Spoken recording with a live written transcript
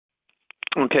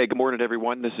Okay, good morning,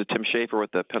 everyone. This is Tim Schaefer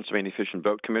with the Pennsylvania Fish and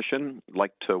Boat Commission. I'd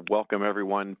like to welcome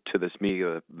everyone to this meeting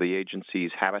of the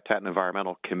agency's Habitat and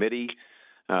Environmental Committee.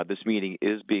 This meeting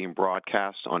is being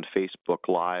broadcast on Facebook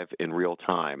Live in real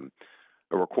time.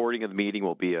 A recording of the meeting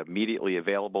will be immediately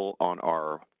available on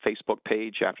our Facebook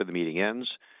page after the meeting ends,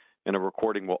 and a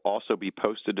recording will also be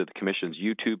posted to the Commission's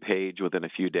YouTube page within a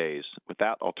few days. With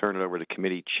that, I'll turn it over to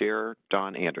Committee Chair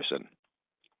Don Anderson.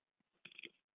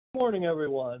 Good morning,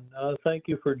 everyone. Thank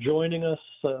you for joining us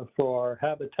for our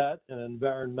Habitat and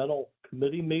Environmental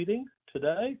Committee meeting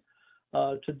today.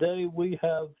 Today we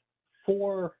have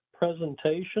 4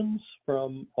 presentations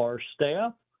from our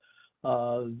staff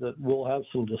that we'll have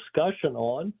some discussion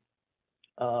on.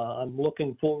 I'm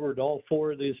looking forward to all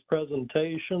 4 of these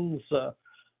presentations.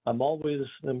 I'm always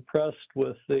impressed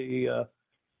with the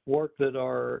work that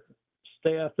our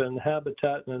staff in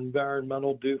Habitat and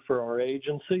Environmental do for our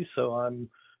agency, so I'm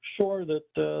sure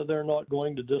that they're not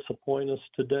going to disappoint us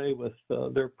today with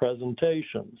their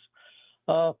presentations.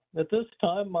 At this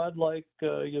time, I'd like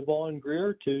Yvonne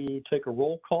Greer to take a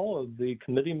roll call of the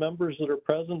committee members that are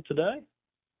present today.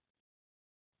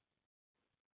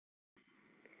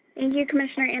 Thank you,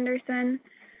 Commissioner Anderson.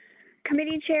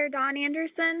 Committee Chair Don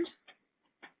Anderson.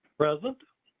 Present.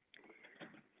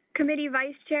 Committee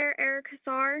Vice Chair Eric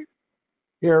Hassar.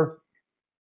 Here.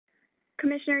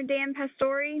 Commissioner Dan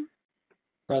Pastori.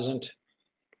 Present.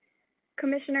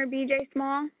 Commissioner BJ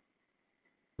Small.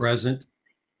 Present.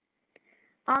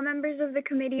 All members of the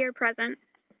committee are present.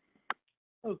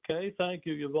 Okay, thank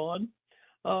you, Yvonne.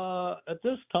 At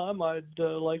this time, I'd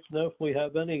like to know if we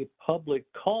have any public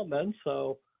comments.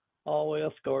 So I'll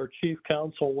ask our Chief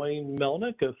Counsel, Wayne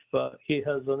Melnick, if he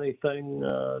has anything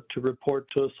to report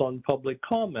to us on public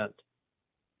comment.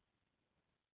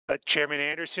 Chairman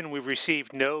Anderson, we've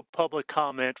received no public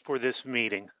comment for this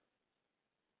meeting.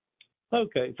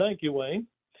 Okay, thank you, Wayne.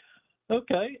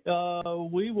 Okay,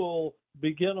 we will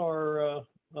begin our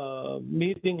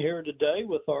meeting here today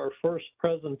with our first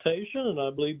presentation, and I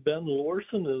believe Ben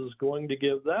Lorson is going to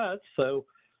give that. So,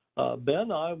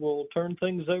 Ben, I will turn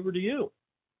things over to you.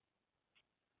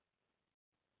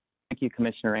 Thank you,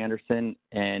 Commissioner Anderson,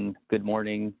 and good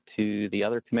morning to the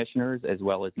other commissioners as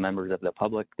well as members of the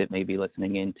public that may be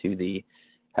listening in to the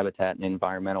Habitat and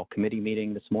Environmental Committee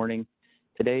meeting this morning.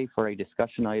 Today, for a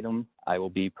discussion item, I will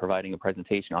be providing a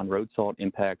presentation on road salt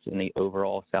impacts in the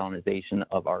overall salinization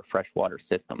of our freshwater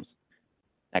systems.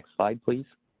 Next slide, please.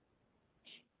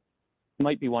 You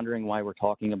might be wondering why we're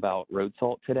talking about road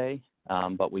salt today,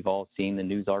 but we've all seen the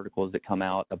news articles that come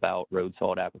out about road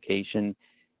salt application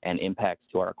and impacts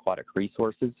to our aquatic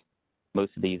resources.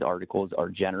 Most of these articles are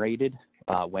generated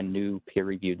when new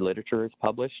peer-reviewed literature is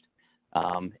published.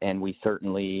 And we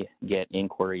certainly get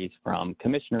inquiries from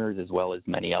commissioners as well as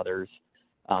many others.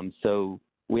 So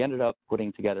we ended up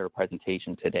putting together a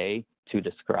presentation today to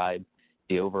describe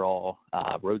the overall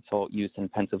road salt use in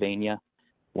Pennsylvania.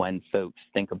 When folks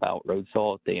think about road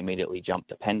salt, they immediately jump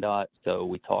to PennDOT. So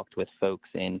we talked with folks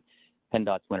in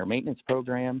PennDOT's winter maintenance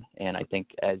program, and I think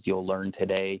as you'll learn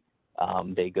today,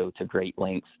 they go to great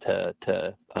lengths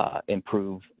to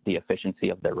improve the efficiency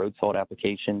of their road salt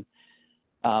application.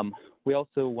 We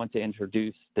also want to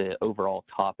introduce the overall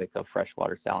topic of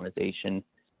freshwater salinization,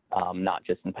 not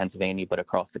just in Pennsylvania, but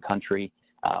across the country.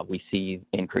 We see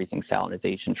increasing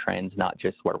salinization trends, not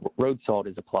just where road salt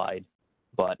is applied,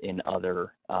 but in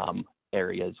other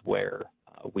areas where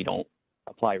we don't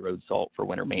apply road salt for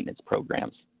winter maintenance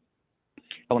programs.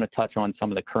 I want to touch on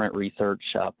some of the current research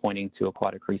pointing to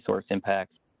aquatic resource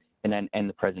impacts, and then end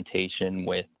the presentation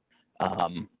with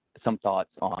some thoughts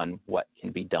on what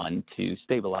can be done to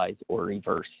stabilize or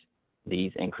reverse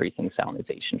these increasing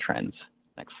salinization trends.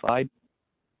 Next slide.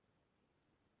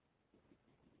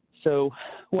 So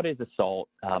what is a salt?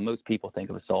 Most people think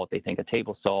of a salt, they think of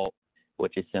table salt,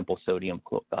 which is simply sodium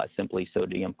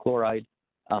chloride.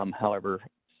 However,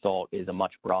 salt is a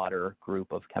much broader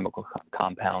group of chemical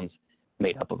compounds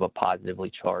made up of a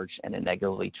positively charged and a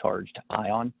negatively charged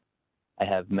ion. I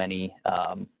have many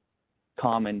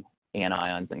common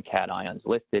anions and cations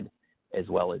listed, as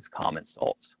well as common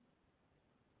salts.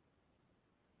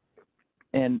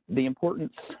 And the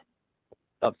importance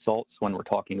of salts when we're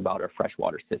talking about our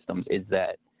freshwater systems is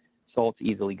that salts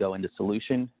easily go into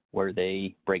solution where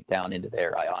they break down into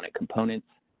their ionic components.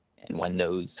 And when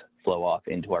those flow off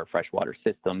into our freshwater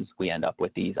systems, we end up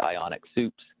with these ionic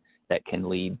soups that can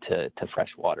lead to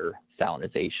freshwater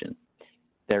salinization.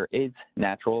 There is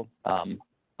natural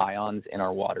ions in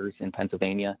our waters in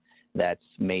Pennsylvania. That's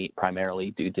made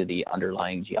primarily due to the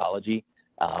underlying geology.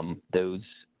 Those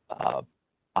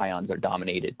ions are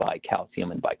dominated by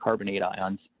calcium and bicarbonate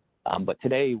ions. But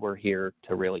today we're here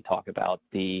to really talk about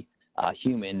the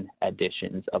human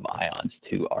additions of ions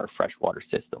to our freshwater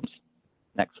systems.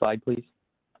 Next slide, please.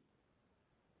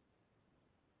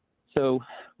 So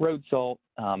road salt,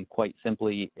 quite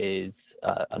simply, is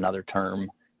another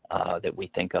term that we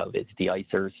think of as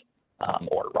deicers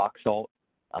or rock salt.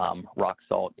 Rock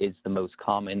salt is the most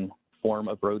common form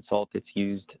of road salt that's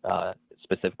used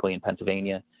specifically in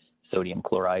Pennsylvania. Sodium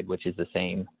chloride, which is the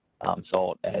same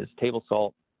salt as table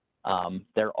salt.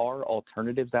 There are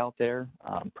alternatives out there,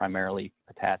 primarily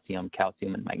potassium,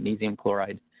 calcium, and magnesium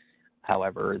chloride.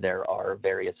 However, there are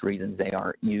various reasons they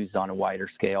aren't used on a wider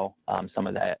scale, some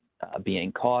of that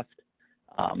being cost.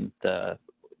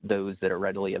 Those that are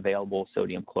readily available,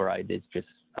 sodium chloride is just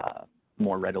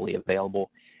more readily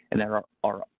available. And there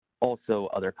are also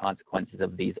other consequences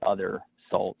of these other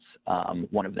salts,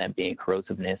 one of them being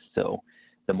corrosiveness. So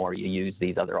the more you use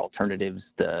these other alternatives,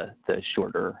 the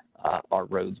shorter our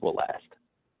roads will last.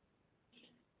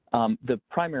 The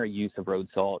primary use of road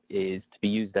salt is to be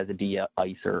used as a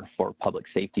de-icer for public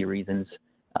safety reasons,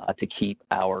 to keep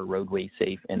our roadways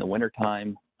safe in the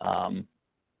wintertime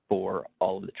for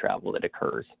all of the travel that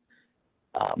occurs.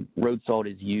 Road salt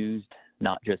is used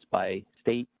not just by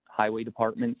state highway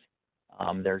departments.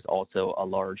 There's also a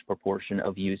large proportion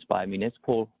of use by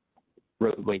municipal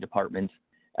roadway departments,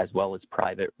 as well as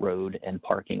private road and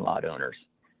parking lot owners.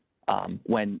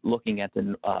 When looking at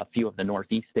a few of the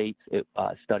Northeast states,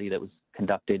 a study that was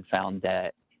conducted found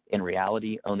that in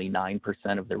reality, only 9%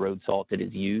 of the road salt that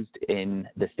is used in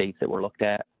the states that were looked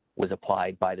at was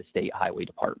applied by the state highway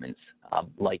departments,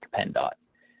 like PennDOT.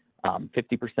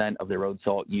 50% of the road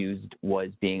salt used was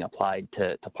being applied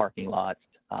to parking lots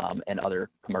and other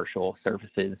commercial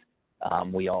surfaces.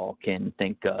 We all can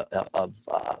think of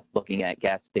looking at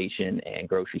gas station and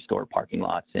grocery store parking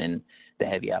lots and the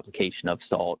heavy application of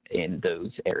salt in those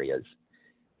areas.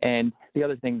 And the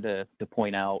other thing to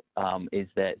point out is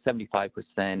that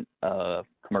 75% of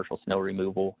commercial snow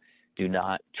removal do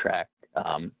not track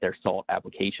their salt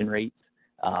application rates.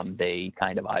 They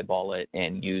kind of eyeball it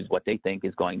and use what they think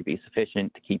is going to be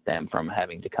sufficient to keep them from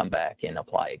having to come back and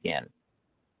apply again.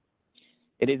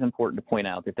 It is important to point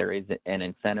out that there is an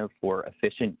incentive for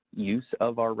efficient use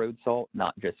of our road salt,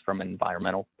 not just from an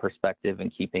environmental perspective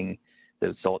and keeping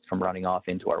those salts from running off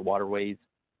into our waterways,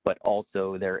 but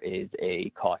also there is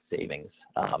a cost savings.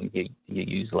 You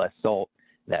use less salt,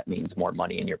 that means more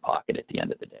money in your pocket at the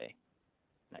end of the day.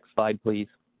 Next slide, please.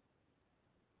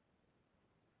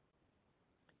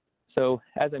 So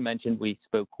as I mentioned, we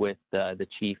spoke with the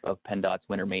chief of PennDOT's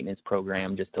winter maintenance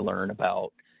program just to learn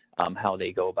about how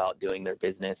they go about doing their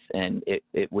business. And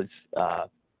it was,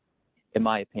 in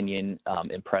my opinion,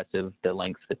 impressive, the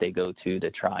lengths that they go to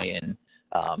try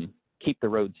and keep the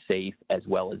roads safe as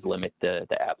well as limit the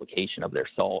application of their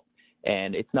salt.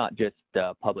 And it's not just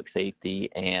public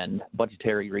safety and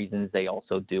budgetary reasons. They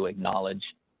also do acknowledge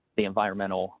the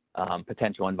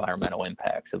potential environmental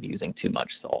impacts of using too much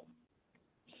salt.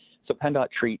 So PennDOT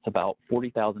treats about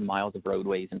 40,000 miles of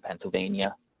roadways in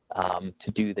Pennsylvania.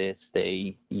 To do this,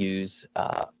 they use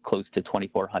close to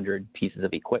 2,400 pieces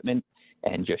of equipment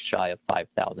and just shy of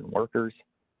 5,000 workers.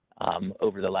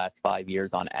 Over the last 5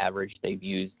 years, on average, they've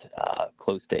used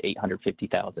close to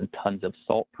 850,000 tons of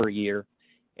salt per year,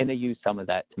 and they use some of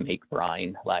that to make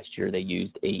brine. Last year, they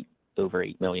used over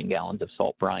 8 million gallons of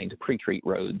salt brine to pre-treat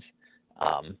roads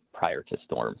prior to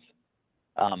storms.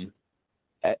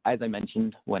 As I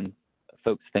mentioned, when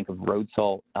folks think of road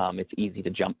salt, it's easy to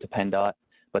jump to PennDOT,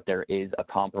 but there is a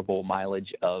comparable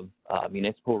mileage of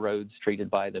municipal roads treated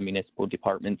by the municipal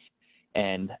departments.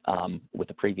 And with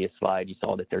the previous slide, you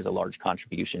saw that there's a large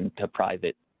contribution to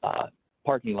private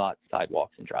parking lots,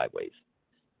 sidewalks, and driveways.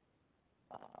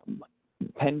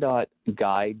 PennDOT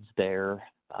guides their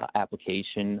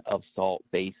application of salt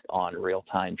based on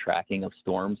real-time tracking of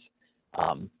storms.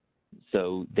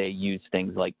 So they use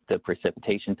things like the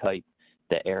precipitation type,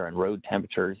 the air and road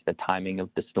temperatures, the timing of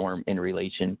the storm in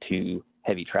relation to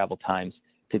heavy travel times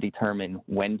to determine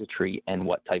when to treat and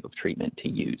what type of treatment to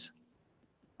use.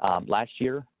 Last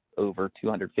year, over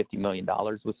 $250 million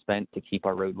was spent to keep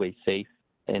our roadways safe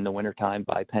in the wintertime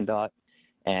by PennDOT.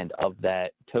 And of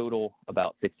that total,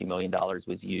 about $60 million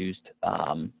was used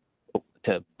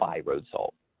to buy road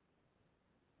salt.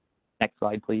 Next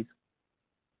slide, please.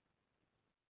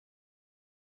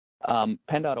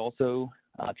 PennDOT also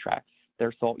tracks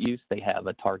their salt use. They have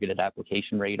a targeted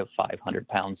application rate of 500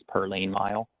 pounds per lane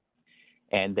mile,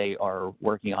 and they are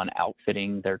working on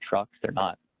outfitting their trucks. They're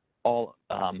not all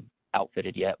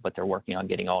outfitted yet, but they're working on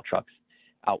getting all trucks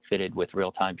outfitted with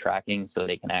real-time tracking so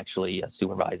they can actually, a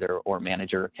supervisor or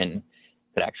manager can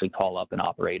could actually call up an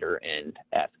operator and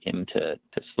ask him to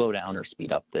slow down or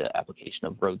speed up the application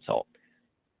of road salt.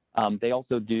 They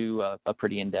also do a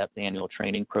pretty in-depth annual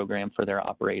training program for their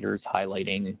operators,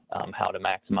 highlighting how to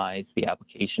maximize the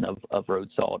application of road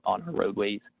salt on our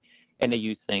roadways. And they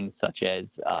use things such as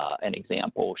an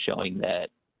example showing that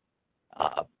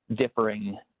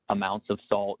differing amounts of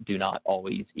salt do not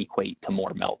always equate to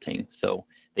more melting. So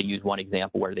they use one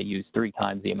example where they use 3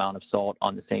 times the amount of salt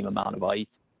on the same amount of ice,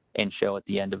 and show at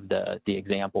the end of the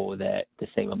example that the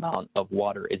same amount of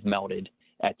water is melted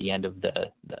at the end of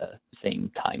the same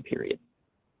time period.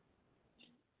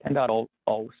 PennDOT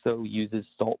also uses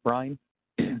salt brine.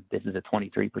 This is a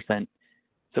 23%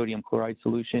 sodium chloride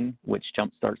solution, which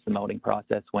jumpstarts the melting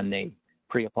process when they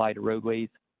pre-apply to roadways.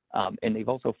 And they've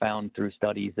also found through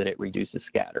studies that it reduces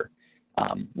scatter.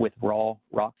 With raw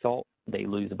rock salt, they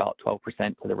lose about 12%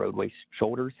 to the roadway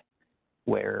shoulders,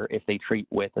 where if they treat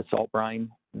with a salt brine,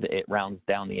 it rounds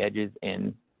down the edges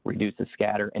and reduces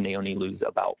scatter, and they only lose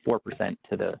about 4%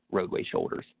 to the roadway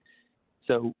shoulders.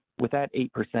 So with that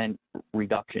 8%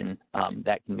 reduction,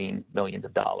 that can mean millions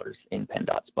of dollars in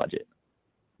PennDOT's budget.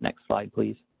 Next slide,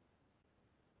 please.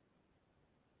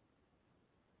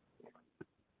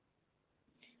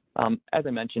 As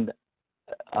I mentioned,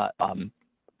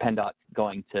 PennDOT's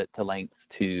going to lengths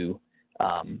to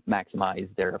maximize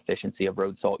their efficiency of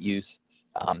road salt use.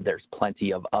 There's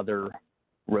plenty of other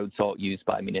road salt used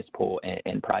by municipal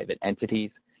and private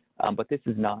entities, but this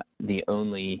is not the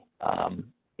only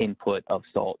input of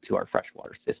salt to our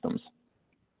freshwater systems.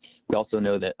 We also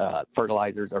know that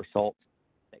fertilizers are salts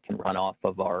that can run off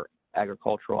of our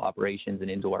agricultural operations and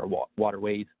into our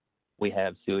waterways. We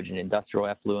have sewage and industrial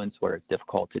effluents where it's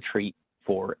difficult to treat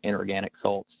for inorganic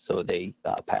salts, so they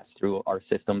pass through our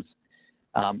systems.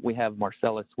 We have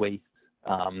Marcellus waste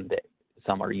that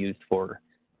some are used for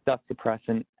dust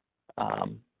suppressant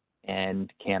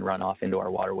and can run off into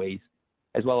our waterways,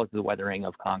 as well as the weathering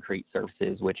of concrete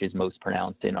surfaces, which is most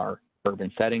pronounced in our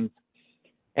urban settings.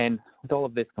 And with all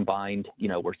of this combined,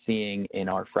 we're seeing in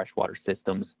our freshwater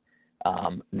systems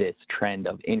this trend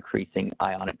of increasing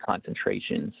ionic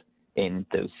concentrations in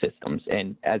those systems.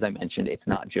 And as I mentioned, it's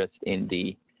not just in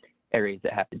the areas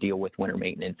that have to deal with winter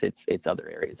maintenance, it's other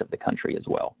areas of the country as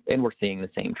well. And we're seeing the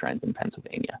same trends in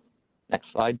Pennsylvania. Next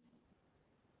slide.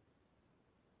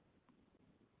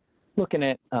 Looking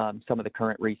at some of the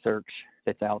current research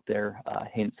that's out there,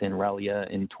 Hintz and Relia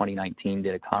in 2019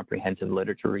 did a comprehensive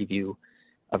literature review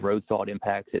of road salt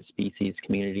impacts at species,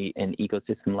 community, and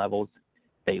ecosystem levels.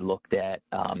 They looked at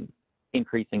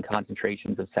increasing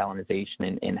concentrations of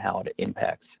salinization and how it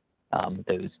impacts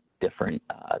those different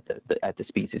at the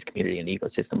species, community, and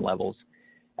ecosystem levels.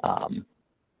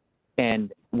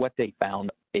 And what they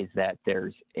found is that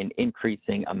there's an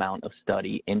increasing amount of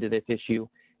study into this issue.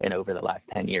 And over the last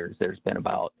 10 years, there's been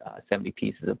about 70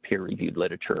 pieces of peer-reviewed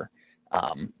literature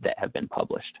that have been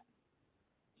published.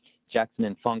 Jackson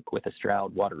and Funk with the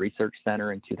Stroud Water Research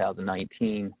Center in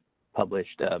 2019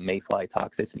 published a mayfly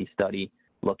toxicity study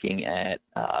looking at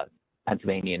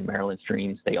Pennsylvania and Maryland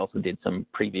streams. They also did some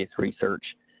previous research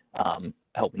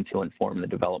helping to inform the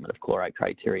development of chloride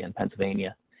criteria in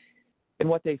Pennsylvania. And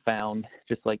what they found,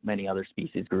 just like many other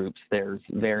species groups, there's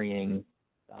varying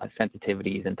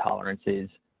sensitivities and tolerances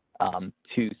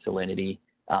to salinity.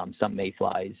 Some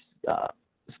mayflies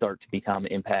start to become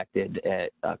impacted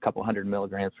at a couple hundred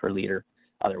milligrams per liter.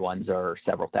 Other ones are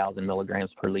several thousand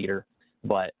milligrams per liter.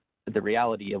 But the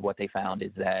reality of what they found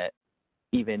is that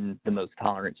even the most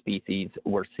tolerant species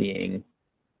were seeing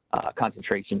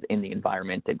concentrations in the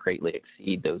environment that greatly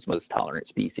exceed those most tolerant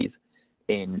species.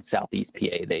 In Southeast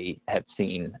PA, they have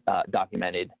seen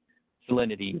documented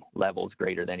salinity levels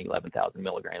greater than 11,000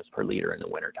 milligrams per liter in the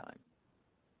wintertime.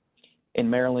 In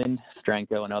Maryland,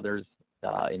 Stranko and others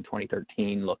in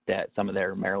 2013 looked at some of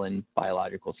their Maryland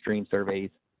biological stream surveys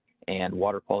and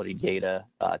water quality data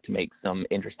to make some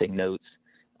interesting notes.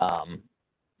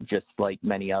 Just like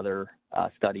many other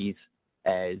studies,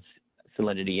 as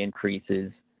salinity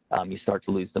increases, you start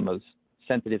to lose the most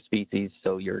sensitive species,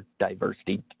 so your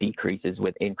diversity decreases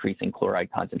with increasing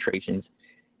chloride concentrations.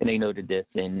 And they noted this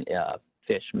in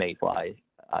fish, mayflies,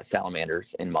 salamanders,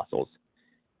 and mussels.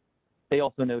 They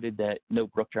also noted that no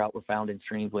brook trout were found in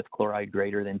streams with chloride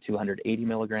greater than 280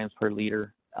 milligrams per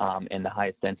liter, and the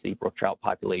highest density brook trout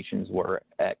populations were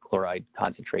at chloride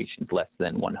concentrations less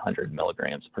than 100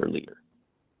 milligrams per liter.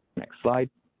 Next slide.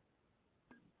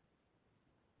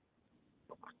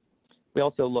 We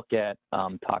also look at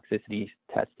toxicity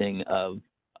testing of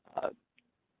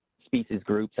species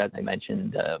groups, as I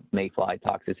mentioned, mayfly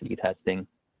toxicity testing.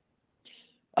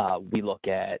 We look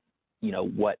at,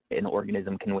 what an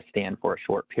organism can withstand for a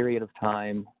short period of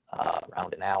time,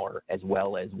 around an hour, as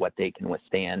well as what they can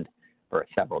withstand for a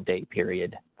several-day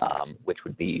period, which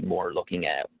would be more looking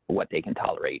at what they can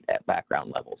tolerate at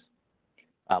background levels.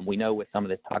 We know with some of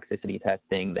this toxicity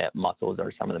testing that mussels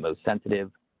are some of the most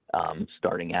sensitive,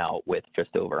 starting out with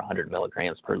just over 100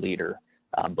 milligrams per liter,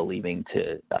 believing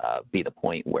to be the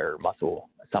point where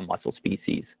some mussel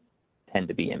species tend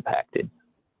to be impacted.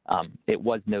 It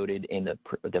was noted in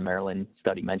the Maryland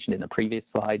study mentioned in the previous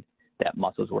slide that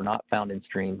mussels were not found in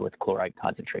streams with chloride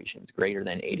concentrations greater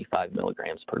than 85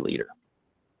 milligrams per liter.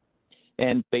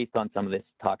 And based on some of this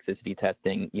toxicity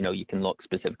testing, you can look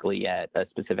specifically at a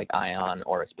specific ion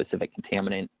or a specific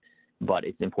contaminant, but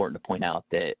it's important to point out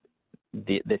that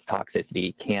this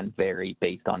toxicity can vary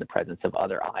based on the presence of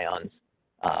other ions,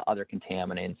 other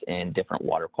contaminants, and different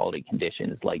water quality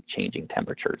conditions like changing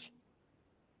temperatures.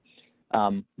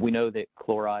 We know that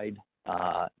chloride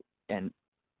and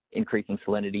increasing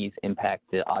salinities impact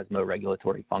the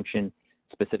osmoregulatory function,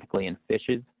 specifically in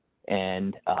fishes,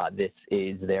 and this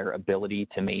is their ability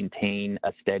to maintain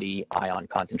a steady ion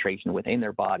concentration within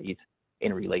their bodies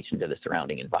in relation to the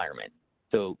surrounding environment.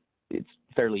 So it's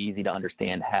fairly easy to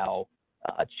understand how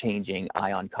changing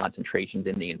ion concentrations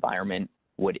in the environment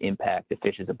would impact the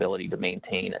fish's ability to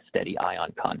maintain a steady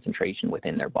ion concentration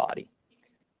within their body.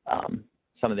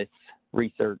 Some of this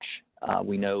research,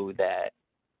 we know that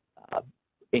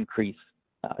increased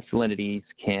salinities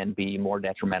can be more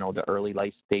detrimental to early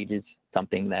life stages.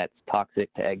 Something that's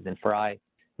toxic to eggs and fry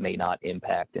may not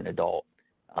impact an adult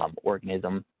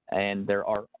organism. And there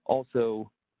are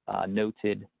also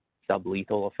noted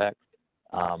sublethal effects.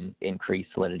 Increased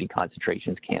salinity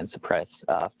concentrations can suppress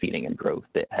feeding and growth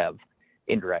that have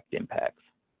indirect impacts.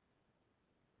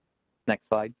 Next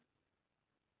slide.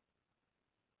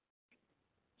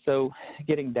 So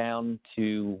getting down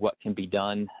to what can be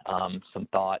done, some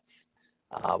thoughts.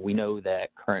 We know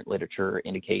that current literature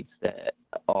indicates that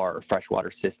our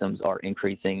freshwater systems are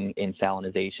increasing in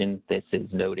salinization. This is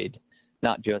noted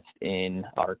not just in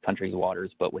our country's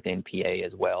waters, but within PA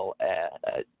as well,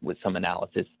 with some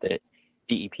analysis that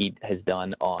DEP has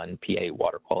done on PA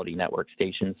water quality network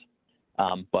stations.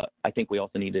 But I think we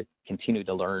also need to continue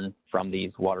to learn from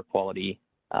these water quality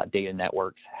data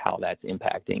networks, how that's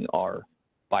impacting our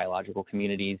biological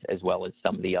communities, as well as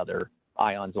some of the other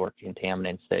ions or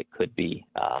contaminants that could be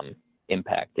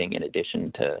impacting in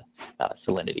addition to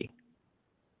salinity.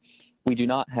 We do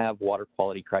not have water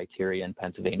quality criteria in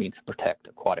Pennsylvania to protect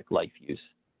aquatic life use.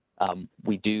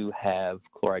 We do have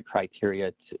chloride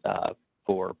criteria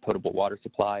for potable water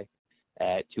supply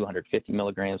at 250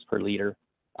 milligrams per liter.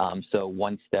 So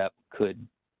one step could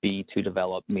be to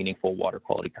develop meaningful water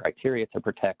quality criteria to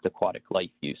protect aquatic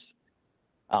life use.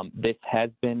 This has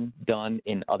been done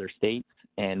in other states,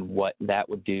 and what that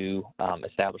would do,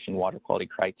 establishing water quality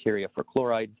criteria for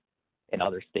chlorides in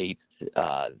other states,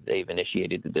 they've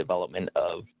initiated the development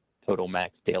of total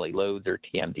max daily loads, or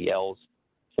TMDLs,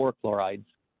 for chlorides.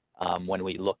 When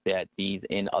we looked at these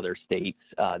in other states,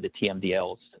 the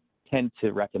TMDLs tend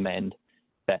to recommend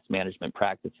best management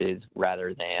practices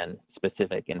rather than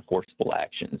specific enforceable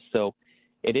actions. So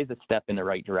it is a step in the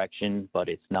right direction, but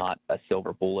it's not a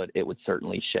silver bullet. It would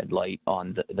certainly shed light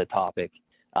on the topic,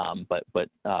 but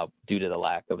due to the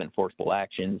lack of enforceable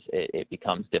actions, it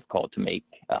becomes difficult to make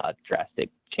drastic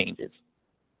changes.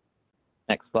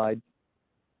 Next slide.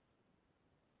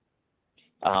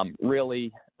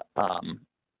 Really,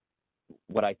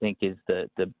 what I think is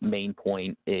the main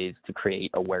point is to create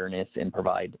awareness and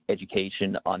provide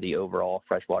education on the overall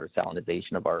freshwater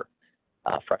salinization of our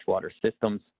freshwater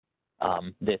systems.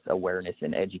 This awareness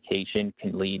and education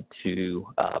can lead to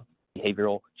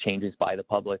behavioral changes by the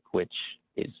public, which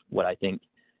is what I think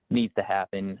needs to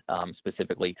happen,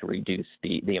 specifically to reduce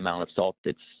the amount of salt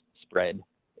that's spread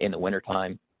in the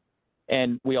wintertime.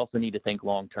 And we also need to think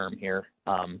long-term here.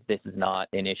 This is not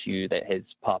an issue that has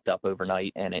popped up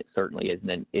overnight, and it certainly isn't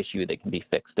an issue that can be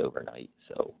fixed overnight.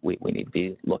 So we need to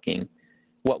be looking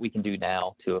what we can do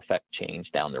now to affect change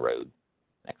down the road.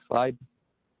 Next slide.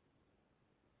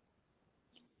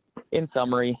 In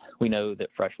summary, we know that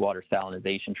freshwater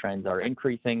salinization trends are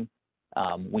increasing.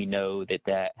 We know that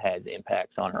that has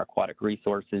impacts on our aquatic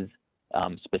resources,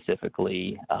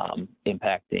 specifically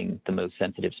impacting the most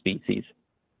sensitive species.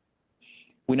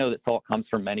 We know that salt comes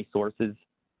from many sources.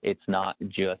 It's not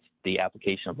just the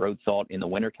application of road salt in the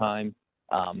wintertime,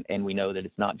 and we know that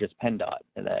it's not just PennDOT,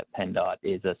 and that PennDOT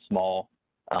is a small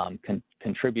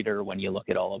contributor when you look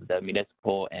at all of the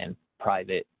municipal and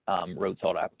private road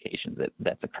salt applications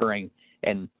that's occurring,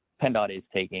 and PennDOT is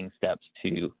taking steps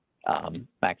to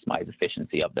maximize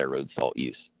efficiency of their road salt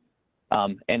use.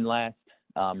 And last,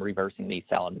 reversing these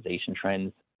salinization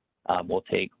trends will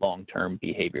take long-term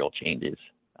behavioral changes.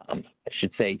 I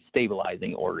should say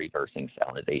stabilizing or reversing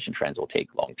salinization trends will take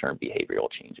long-term behavioral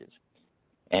changes.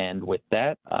 And with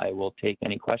that, I will take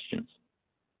any questions.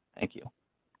 Thank you.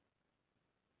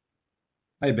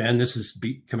 Hi, Ben. This is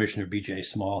Commissioner B.J.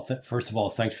 Small. First of all,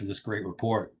 thanks for this great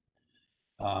report.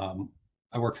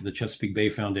 I work for the Chesapeake Bay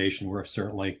Foundation. We're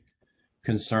certainly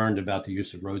concerned about the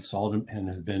use of road salt and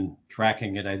have been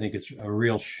tracking it. I think it's a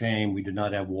real shame we do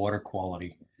not have water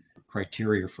quality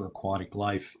criteria for aquatic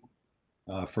life,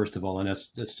 first of all, and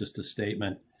that's just a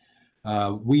statement.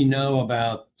 We know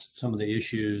about some of the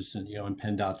issues and, in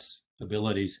PennDOT's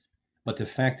abilities, but the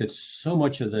fact that so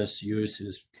much of this use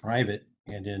is private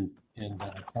and in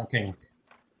parking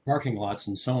lots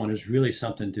and so on is really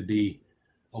something to be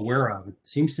aware of. It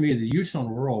seems to me the use on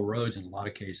rural roads, in a lot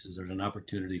of cases, there's an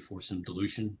opportunity for some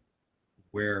dilution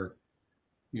where,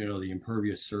 the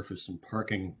impervious surface and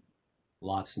parking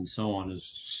lots and so on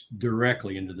is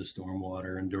directly into the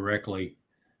stormwater and directly,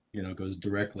 goes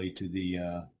directly to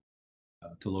the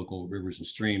to local rivers and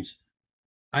streams.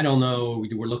 I don't know.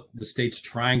 The state's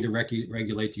trying to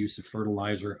regulate the use of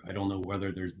fertilizer. I don't know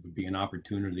whether there would be an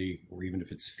opportunity or even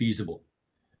if it's feasible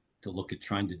to look at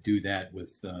trying to do that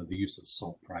with the use of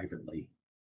salt privately.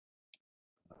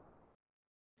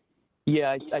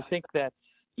 Yeah, I think that's,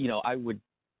 I would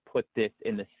put this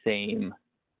in the same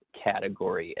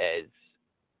category as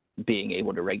being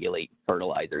able to regulate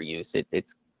fertilizer use. It's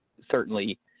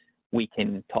certainly, we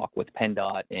can talk with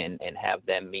PennDOT and have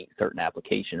them meet certain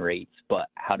application rates, but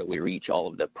how do we reach all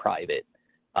of the private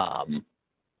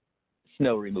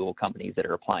snow removal companies that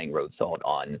are applying road salt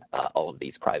on all of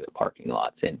these private parking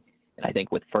lots? And I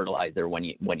think with fertilizer, when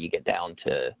you get down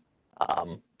to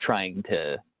trying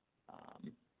to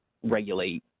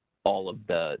regulate all of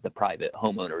the private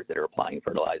homeowners that are applying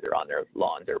fertilizer on their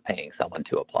lawns or paying someone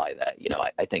to apply that,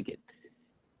 I think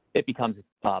it becomes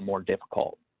more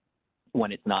difficult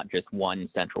when it's not just one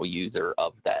central user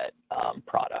of that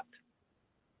product.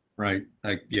 Right.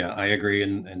 I agree.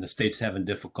 And the state's having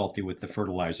difficulty with the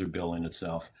fertilizer bill in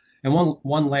itself. And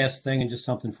one last thing, and just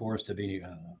something for us to be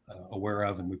aware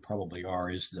of, and we probably are,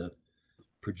 is the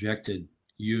projected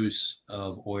use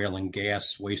of oil and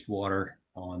gas wastewater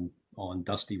on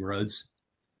dusty roads.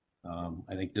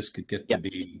 I think this could get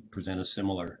to present a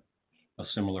similar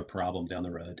problem down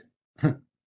the road.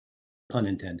 Pun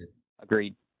intended.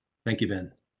 Agreed. Thank you,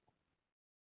 Ben.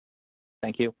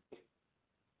 Thank you.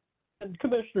 And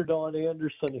Commissioner Don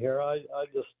Anderson here. I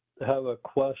just have a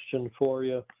question for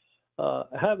you.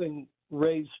 Having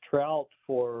raised trout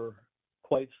for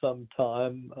quite some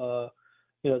time,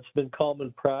 it's been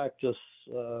common practice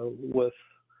with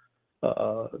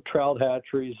trout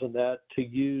hatcheries and that to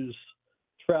use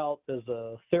trout as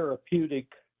a therapeutic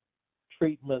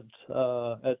treatment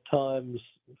at times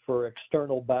for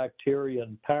external bacteria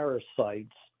and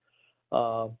parasites.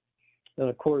 And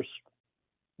of course,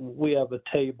 we have a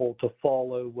table to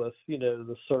follow with,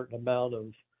 the certain amount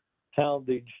of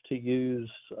poundage to use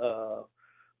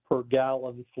per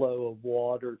gallon flow of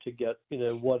water to get,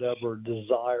 whatever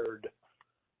desired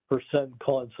percent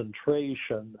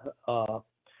concentration.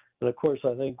 And of course,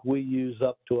 I think we use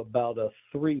up to about a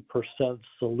 3%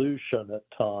 solution at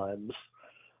times.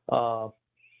 I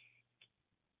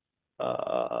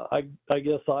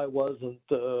guess I wasn't,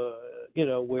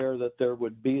 aware that there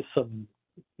would be some,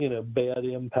 bad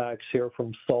impacts here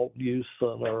from salt use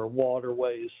on our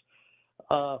waterways.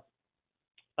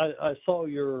 I saw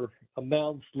your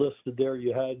amounts listed there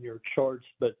you had in your charts,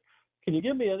 but can you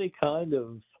give me any kind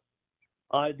of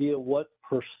idea what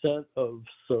percent of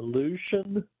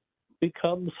solution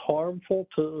becomes harmful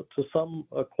to some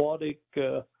aquatic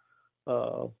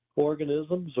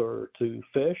organisms or to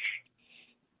fish?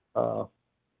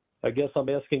 I guess I'm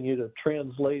asking you to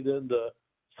translate into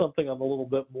something I'm a little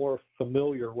bit more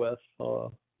familiar with,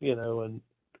 and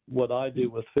what I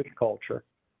do with fish culture.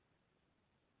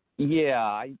 Yeah,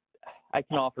 I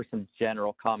can offer some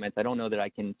general comments. I don't know that I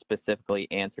can specifically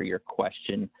answer your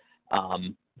question,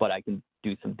 but I can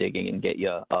do some digging and get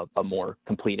you a more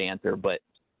complete answer. But,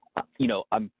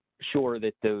 I'm sure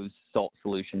that those salt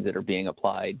solutions that are being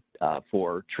applied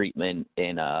for treatment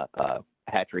in a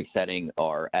hatchery setting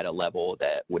are at a level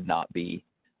that would not be,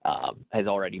 has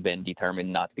already been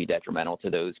determined not to be detrimental to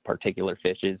those particular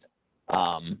fishes.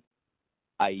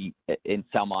 In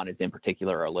salmonids in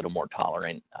particular, are a little more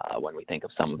tolerant when we think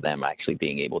of some of them actually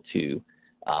being able to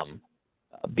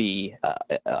be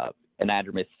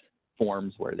anadromous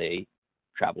forms where they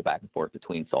travel back and forth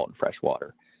between salt and fresh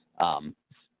water.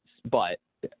 But,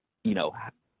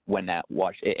 when that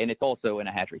and it's also in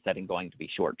a hatchery setting going to be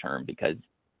short term because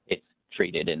it's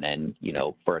treated and then,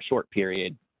 for a short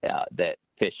period that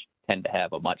fish tend to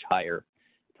have a much higher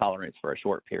tolerance for a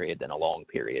short period than a long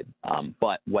period.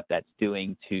 But what that's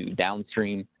doing to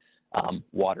downstream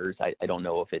waters, I don't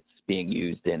know if it's being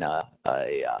used in a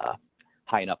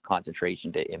high enough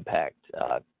concentration to impact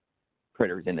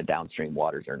critters in the downstream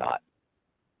waters or not.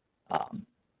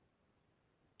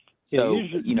 So,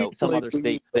 you know, some other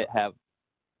states that have,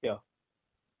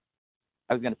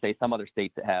 I was going to say some other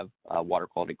states that have water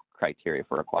quality criteria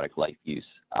for aquatic life use,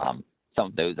 some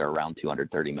of those are around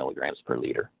 230 milligrams per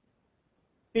liter.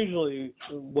 Usually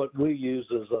what we use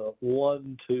is a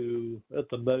 1 to, at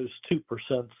the most,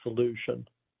 2% solution.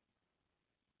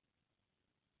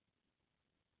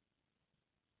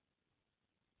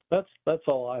 That's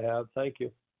all I have. Thank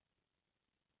you.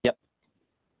 Yep.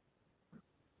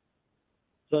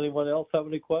 Does anyone else have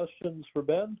any questions for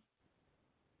Ben?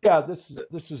 Yeah, this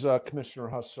is Commissioner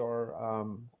Hussar.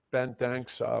 Ben,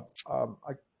 thanks.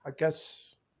 I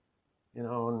guess, you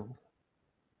know, and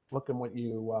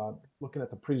looking at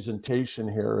the presentation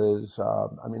here is,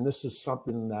 I mean, this is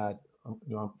something that,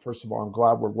 you know, first of all, I'm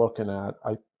glad we're looking at.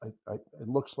 It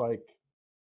looks like,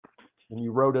 and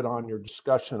you wrote it on your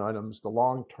discussion items, the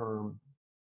long-term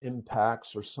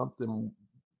impacts are something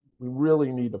we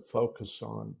really need to focus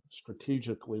on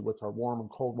strategically with our warm and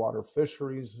cold water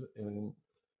fisheries and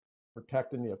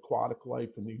protecting the aquatic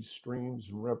life in these streams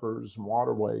and rivers and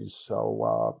waterways.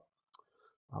 So,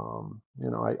 you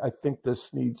know, I think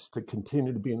this needs to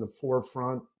continue to be in the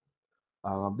forefront.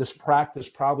 This practice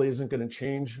probably isn't going to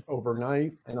change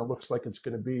overnight, and it looks like it's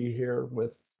going to be here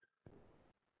with,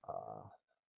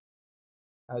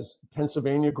 as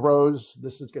Pennsylvania grows,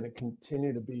 this is going to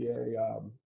continue to be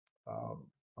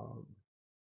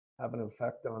have an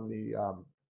effect on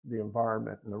the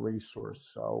environment and the resource.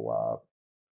 So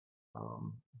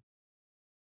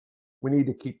we need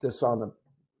to keep this on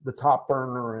the top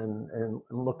burner and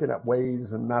looking at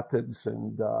ways and methods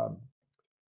and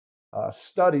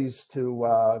studies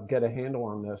to get a handle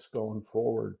on this going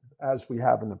forward as we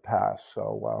have in the past.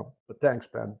 So, but thanks,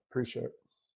 Ben. Appreciate it.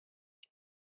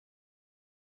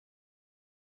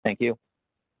 Thank you.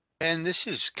 And this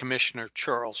is Commissioner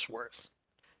Charlesworth.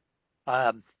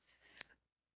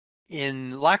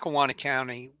 In Lackawanna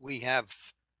County, we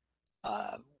have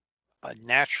a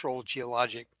natural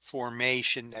geologic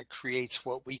formation that creates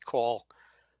what we call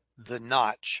the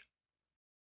notch.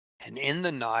 And in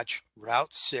the notch,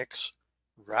 Route 6,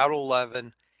 Route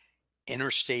 11,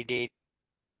 Interstate 8,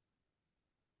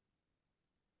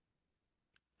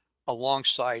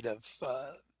 alongside of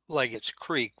Leggett's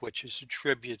Creek, which is a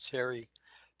tributary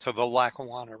to the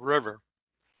Lackawanna River.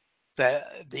 The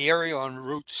area on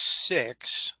Route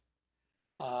 6,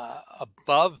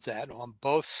 above that on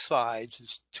both sides,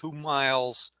 is 2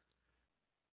 miles,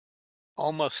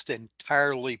 almost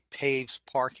entirely paved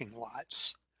parking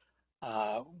lots.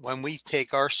 When we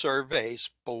take our surveys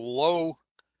below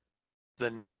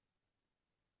the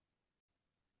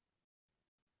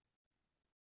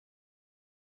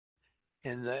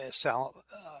in the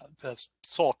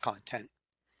salt content,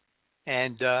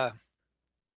 and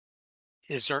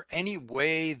is there any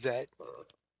way that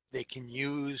they can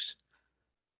use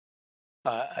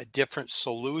a different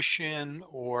solution,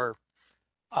 or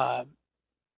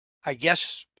I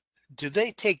guess, do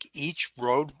they take each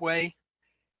roadway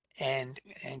and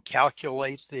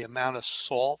calculate the amount of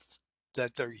salt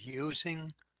that they're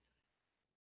using?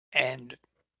 And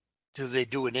do they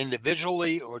do it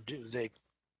individually, or do they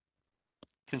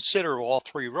consider all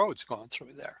 3 roads going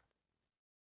through there?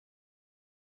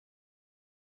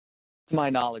 To my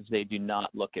knowledge, they do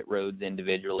not look at roads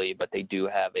individually, but they do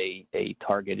have a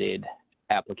targeted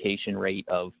application rate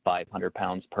of 500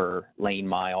 pounds per lane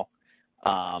mile.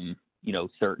 You know,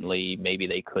 certainly maybe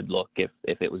they could look if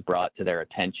it was brought to their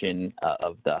attention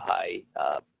of the high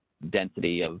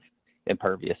density of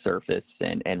impervious surface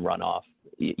and runoff,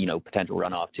 you know, potential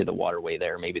runoff to the waterway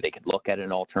there. Maybe they could look at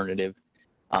an alternative.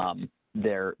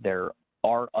 There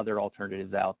are other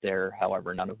alternatives out there.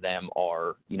 However, none of them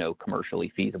are, you know,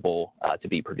 commercially feasible to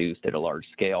be produced at a large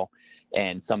scale.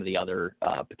 And some of the other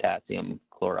potassium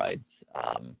chlorides,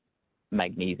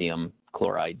 magnesium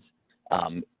chlorides,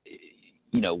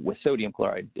 you know, with sodium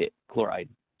chloride, chloride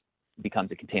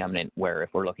becomes a contaminant, where if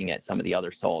we're looking at some of the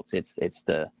other salts, it's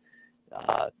the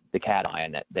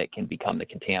cation that can become the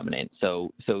contaminant.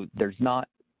 So there's not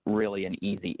really an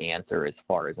easy answer as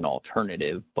far as an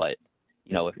alternative, but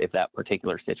you know, if that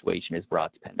particular situation is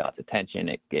brought to PennDOT's attention,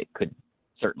 it could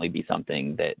certainly be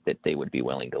something that they would be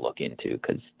willing to look into,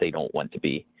 because they don't want to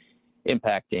be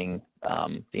impacting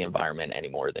the environment any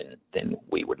more than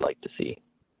we would like to see.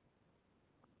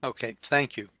 Okay,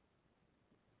 thank you.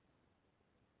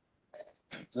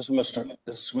 This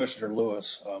is Commissioner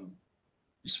Lewis.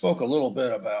 You spoke a little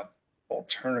bit about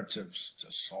alternatives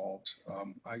to salt.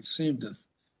 I seem to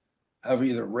have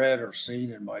either read or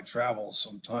seen in my travels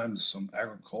sometimes some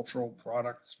agricultural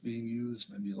products being used,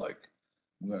 maybe like,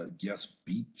 I'm going to guess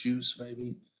beet juice,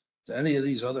 maybe. Do any of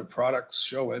these other products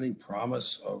show any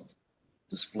promise of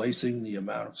displacing the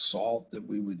amount of salt that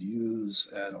we would use?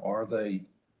 And are they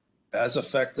as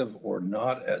effective or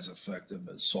not as effective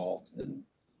as salt in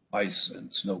ice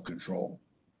and snow control?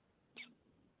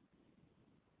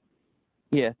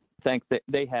 Yeah, thanks.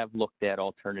 They have looked at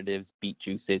alternatives. Beet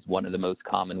juice is one of the most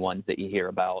common ones that you hear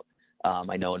about.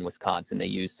 I know in Wisconsin they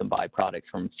use some byproducts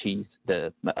from cheese,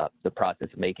 the process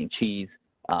of making cheese,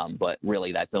 but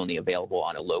really that's only available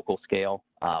on a local scale,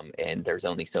 and there's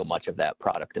only so much of that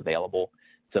product available.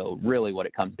 So really what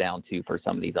it comes down to for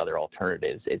some of these other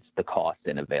alternatives, it's the cost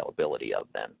and availability of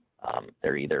them.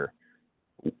 They're either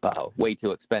way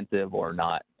too expensive or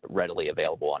not readily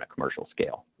available on a commercial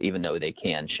scale, even though they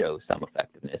can show some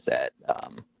effectiveness at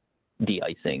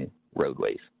de-icing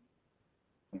roadways.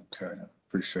 Okay, I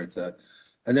appreciate that.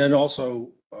 And then also,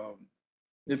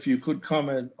 if you could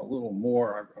comment a little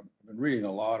more, I've been reading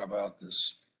a lot about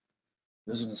this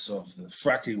business of the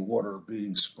fracking water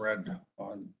being spread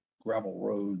on gravel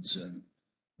roads. And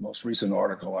the most recent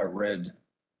article I read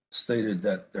stated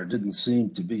that there didn't seem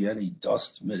to be any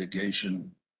dust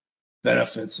mitigation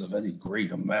benefits of any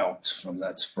great amount from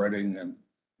that spreading. And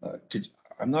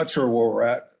I'm not sure where we're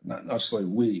at, not necessarily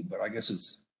we, but I guess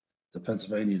it's the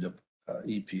Pennsylvania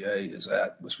EPA is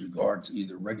at with regard to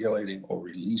either regulating or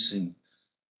releasing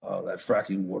that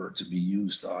fracking water to be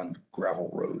used on gravel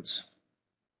roads.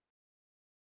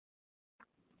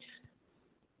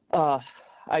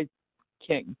 I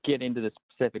can't get into the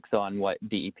specifics on what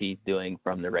DEP is doing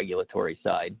from the regulatory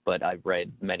side, but I've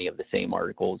read many of the same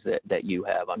articles that you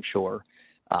have, I'm sure.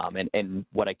 And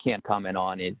what I can't comment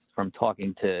on is from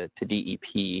talking to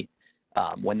DEP,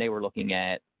 when they were looking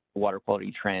at water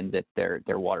quality trends at their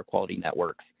water quality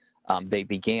networks, they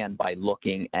began by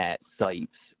looking at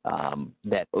sites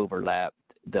that overlapped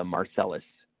the Marcellus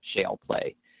shale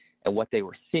play. And what they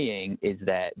were seeing is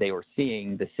that they were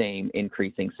seeing the same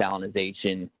increasing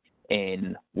salinization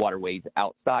in waterways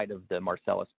outside of the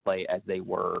Marcellus play as they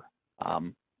were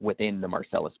within the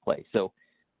Marcellus play. So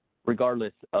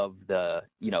regardless of the,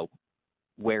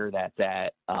 where that's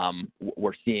at,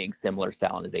 we're seeing similar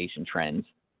salinization trends.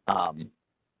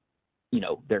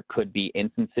 There could be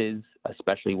instances,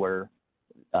 especially where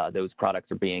those products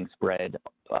are being spread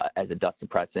as a dust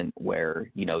suppressant,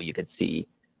 where, you could see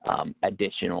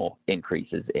additional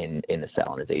increases in the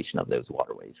salinization of those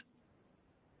waterways.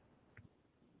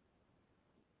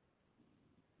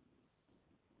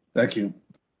 Thank you.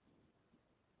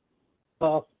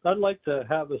 I'd like to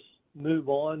have us move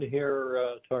on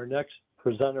here to our next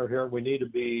presenter here. We need to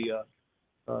be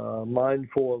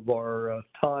mindful of our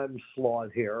time slot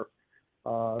here.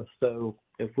 So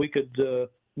if we could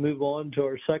move on to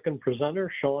our second presenter,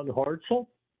 Sean Hartzell.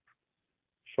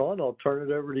 Sean, I'll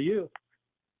turn it over to you.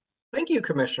 Thank you,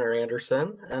 Commissioner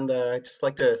Anderson. And I'd just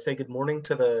like to say good morning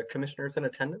to the commissioners in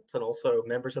attendance and also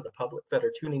members of the public that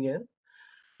are tuning in.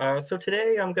 So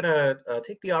today I'm going to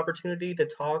take the opportunity to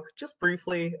talk just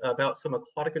briefly about some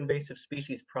aquatic invasive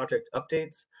species project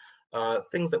updates,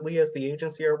 things that we as the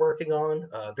agency are working on,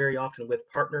 very often with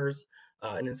partners,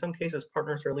 and in some cases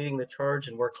partners are leading the charge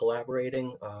and we're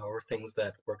collaborating, or things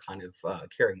that we're kind of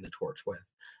carrying the torch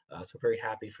with. So very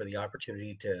happy for the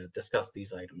opportunity to discuss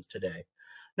these items today.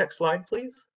 Next slide,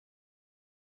 please.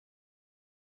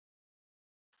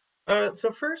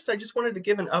 So first, I just wanted to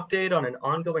give an update on an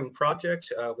ongoing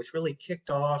project which really kicked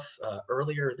off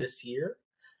earlier this year.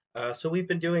 So we've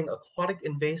been doing aquatic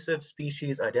invasive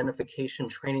species identification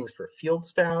trainings for field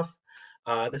staff.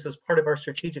 This is part of our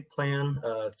strategic plan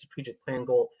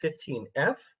goal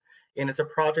 15F, and it's a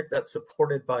project that's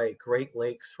supported by Great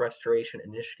Lakes Restoration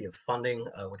Initiative funding,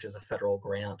 which is a federal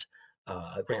grant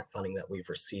funding that we've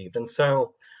received. And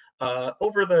so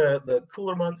over the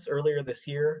cooler months earlier this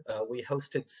year, we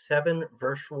hosted 7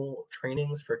 virtual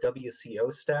trainings for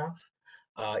WCO staff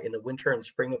in the winter and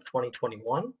spring of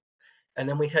 2021. And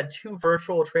then we had 2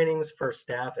 virtual trainings for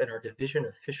staff in our Division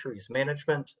of Fisheries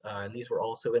Management, and these were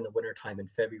also in the wintertime in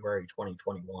February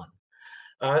 2021.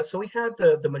 So we had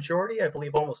the majority, I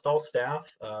believe almost all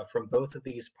staff from both of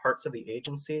these parts of the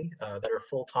agency that are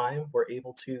full-time were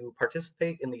able to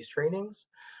participate in these trainings.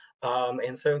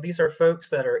 And so these are folks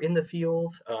that are in the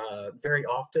field very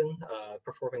often,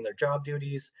 performing their job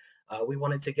duties, We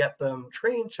wanted to get them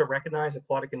trained to recognize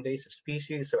aquatic invasive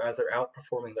species, so as they're out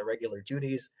performing their regular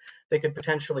duties, they could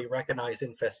potentially recognize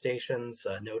infestations,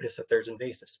 notice if there's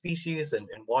invasive species in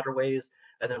waterways,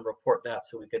 and then report that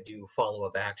so we could do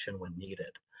follow-up action when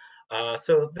needed.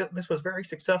 So this was very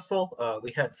successful.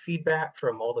 We had feedback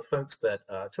from all the folks that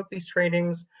took these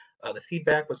trainings. The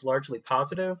feedback was largely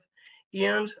positive.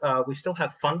 And we still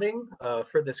have funding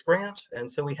for this grant.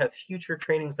 And so we have future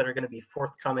trainings that are going to be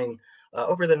forthcoming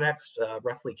over the next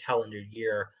roughly calendar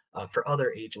year for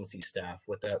other agency staff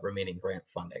with that remaining grant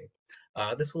funding.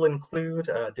 This will include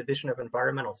Division of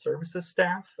Environmental Services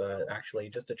staff, actually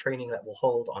just a training that we'll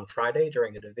hold on Friday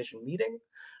during a division meeting,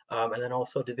 and then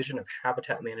also Division of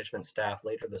Habitat Management staff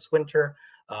later this winter,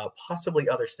 possibly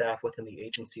other staff within the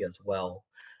agency as well.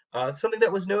 Something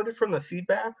that was noted from the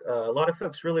feedback, a lot of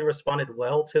folks really responded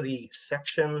well to the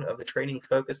section of the training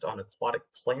focused on aquatic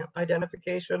plant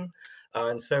identification.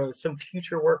 And so some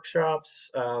future workshops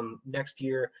next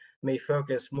year may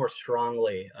focus more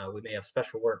strongly. We may have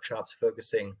special workshops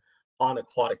focusing on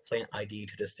aquatic plant ID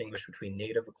to distinguish between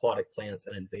native aquatic plants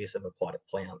and invasive aquatic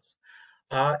plants.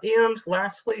 And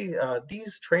lastly,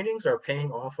 these trainings are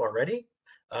paying off already.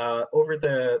 Over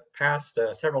the past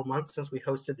several months since we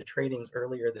hosted the trainings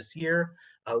earlier this year,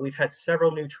 we've had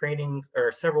several new trainings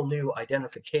or several new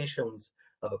identifications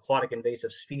of aquatic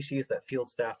invasive species that field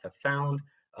staff have found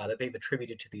that they've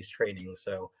attributed to these trainings.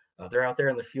 So they're out there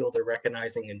in the field, they're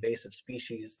recognizing invasive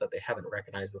species that they haven't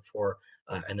recognized before,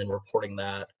 and then reporting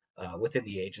that within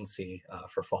the agency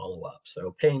for follow-up.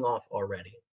 So paying off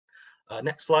already.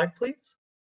 Next slide, please.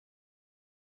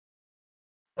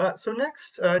 So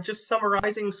next, just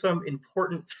summarizing some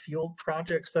important field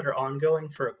projects that are ongoing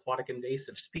for aquatic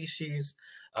invasive species.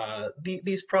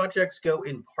 These projects go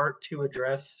in part to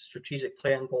address Strategic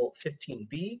Plan Goal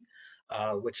 15B,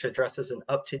 which addresses an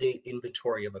up-to-date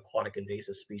inventory of aquatic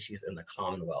invasive species in the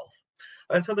Commonwealth.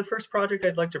 And so the first project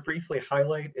I'd like to briefly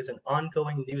highlight is an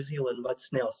ongoing New Zealand mud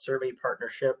snail survey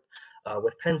partnership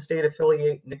with Penn State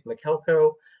affiliate Nick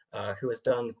McElko, who has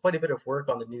done quite a bit of work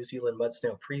on the New Zealand mud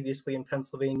snail previously in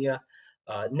Pennsylvania.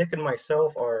 Nick and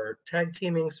myself are tag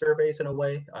teaming surveys in a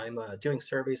way. I'm doing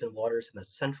surveys in waters in the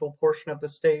central portion of the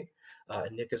state,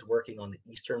 and Nick is working on the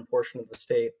eastern portion of the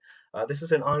state. This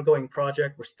is an ongoing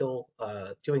project. We're still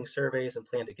doing surveys and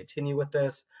plan to continue with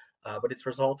this, but it's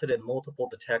resulted in multiple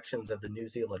detections of the New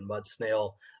Zealand mud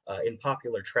snail in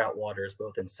popular trout waters,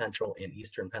 both in central and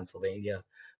eastern Pennsylvania.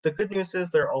 The good news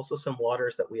is there are also some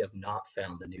waters that we have not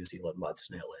found the New Zealand mud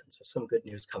snail in, so some good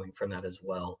news coming from that as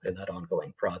well in that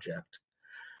ongoing project.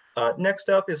 Next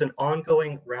up is an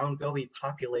ongoing round goby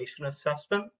population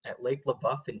assessment at Lake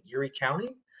LaBeouf in Erie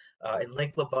County. And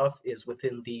Lake LaBeouf is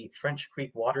within the French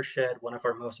Creek watershed, one of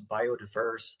our most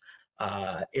biodiverse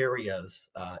areas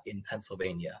in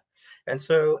Pennsylvania. And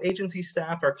so agency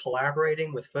staff are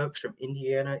collaborating with folks from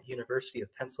Indiana University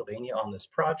of Pennsylvania on this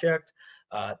project.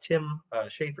 Tim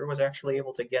Schaefer was actually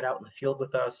able to get out in the field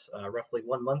with us roughly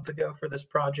 1 month ago for this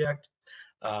project.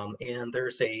 And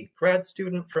there's a grad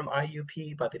student from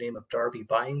IUP by the name of Darby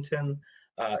Byington,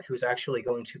 who's actually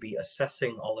going to be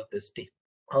assessing all of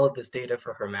this data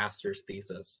for her master's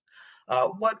thesis.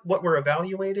 What we're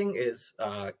evaluating is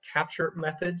capture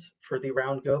methods for the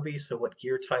round goby, so what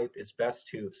gear type is best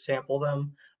to sample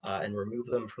them and remove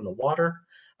them from the water.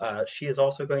 She is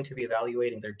also going to be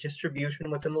evaluating their distribution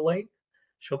within the lake.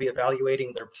 She'll be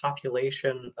evaluating their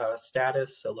population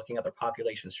status, so looking at their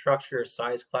population structure,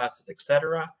 size classes,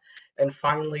 etc. And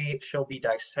finally, she'll be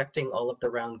dissecting all of the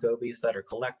round gobies that are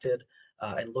collected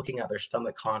and looking at their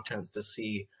stomach contents to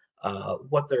see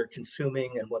what they're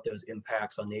consuming and what those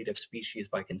impacts on native species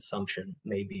by consumption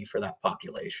may be for that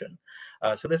population.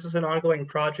 So this is an ongoing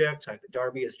project.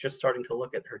 Darby is just starting to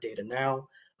look at her data now,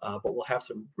 but we'll have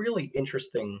some really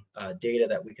interesting data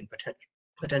that we can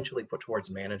potentially put towards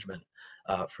management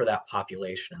for that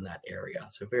population in that area.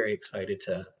 So very excited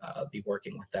to be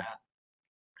working with that.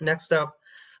 Next up,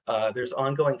 there's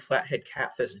ongoing flathead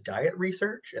catfish diet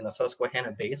research in the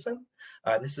Susquehanna Basin.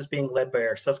 This is being led by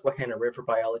our Susquehanna River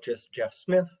biologist, Jeff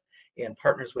Smith, and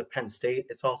partners with Penn State.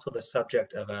 It's also the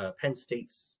subject of a Penn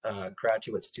State's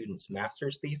graduate student's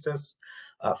master's thesis.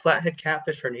 Flathead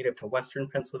catfish are native to Western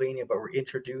Pennsylvania, but were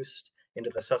introduced into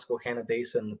the Susquehanna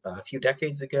Basin a few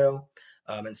decades ago.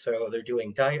 And so they're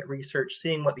doing diet research,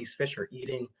 seeing what these fish are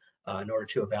eating in order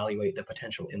to evaluate the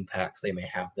potential impacts they may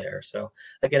have there. So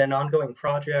again, an ongoing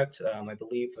project. I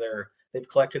believe they've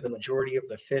collected the majority of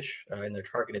the fish in their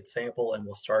targeted sample and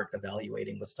will start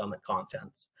evaluating the stomach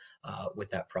contents with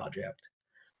that project.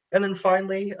 And then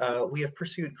finally, we have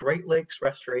pursued Great Lakes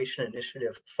Restoration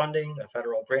Initiative funding, a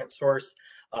federal grant source,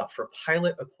 for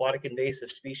pilot aquatic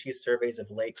invasive species surveys of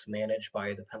lakes managed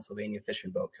by the Pennsylvania Fish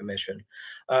and Boat Commission.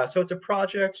 So it's a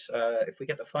project, if we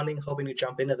get the funding, hoping to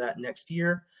jump into that next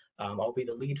year. I'll be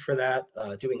the lead for that,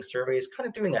 doing surveys, kind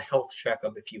of doing a health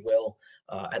checkup, if you will,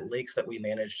 at lakes that we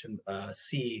manage to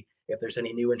see if there's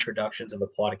any new introductions of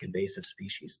aquatic invasive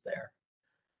species there.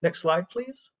 Next slide,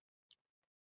 please.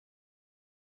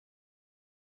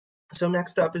 So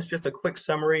next up is just a quick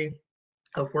summary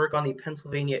of work on the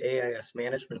Pennsylvania AIS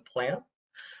Management Plan.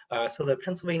 So the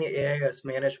Pennsylvania AIS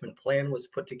Management Plan was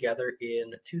put together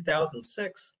in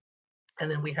 2006, and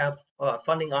then we have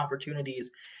funding opportunities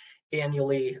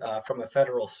annually from a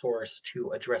federal source to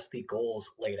address the goals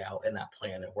laid out in that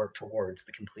plan and work towards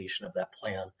the completion of that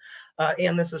plan.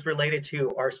 And this is related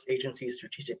to our agency's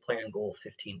strategic plan goal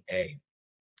 15A.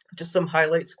 Just some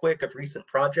highlights quick of recent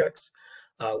projects.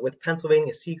 With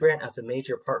Pennsylvania Sea Grant as a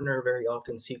major partner, very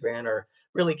often Sea Grant are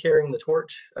really carrying the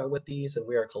torch with these, and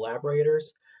we are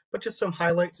collaborators. But just some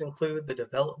highlights include the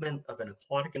development of an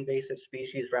aquatic invasive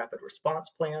species rapid response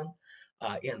plan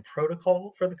and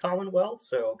protocol for the Commonwealth.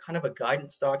 So kind of a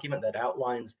guidance document that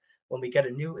outlines when we get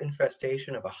a new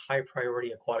infestation of a high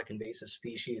priority aquatic invasive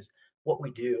species, what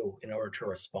we do in order to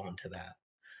respond to that.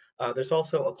 There's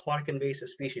also aquatic invasive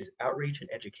species outreach and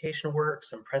education work,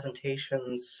 some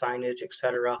presentations, signage,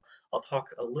 etc. I'll talk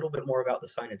a little bit more about the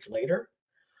signage later.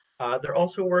 They're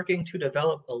also working to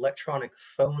develop electronic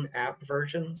phone app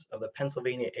versions of the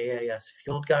Pennsylvania AIS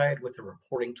Field Guide with a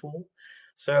reporting tool.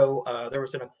 So there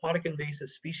was an aquatic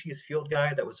invasive species field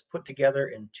guide that was put together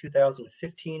in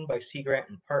 2015 by Sea Grant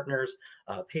and Partners,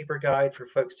 a paper guide for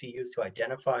folks to use to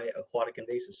identify aquatic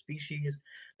invasive species.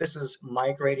 This is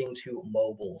migrating to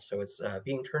mobile, so it's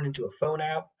being turned into a phone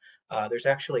app. There's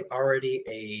actually already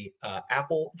a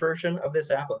Apple version of this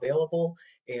app available,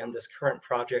 and this current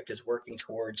project is working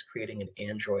towards creating an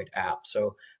Android app.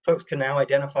 So folks can now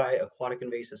identify aquatic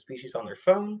invasive species on their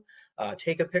phone,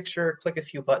 take a picture, click a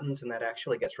few buttons, and that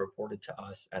actually gets reported to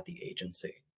us at the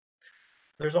agency.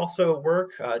 There's also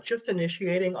work just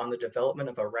initiating on the development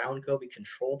of a Round Goby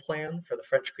control plan for the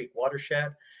French Creek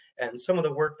watershed. And some of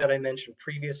the work that I mentioned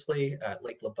previously at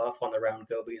Lake LaBeouf on the Round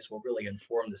Gobies will really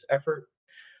inform this effort.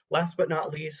 Last but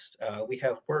not least, we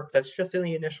have work that's just in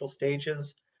the initial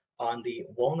stages on the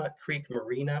Walnut Creek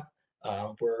Marina.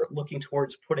 We're looking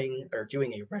towards putting or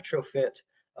doing a retrofit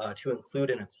to include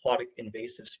an aquatic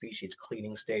invasive species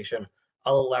cleaning station.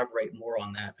 I'll elaborate more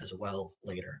on that as well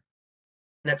later.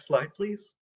 Next slide,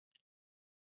 please.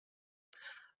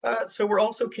 So we're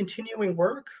also continuing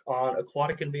work on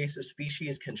aquatic invasive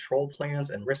species control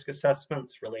plans and risk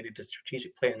assessments related to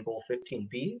Strategic Plan Goal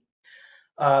 15B.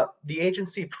 The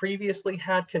agency previously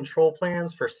had control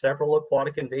plans for several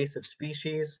aquatic invasive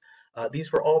species.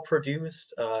 These were all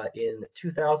produced in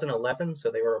 2011, so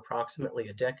they were approximately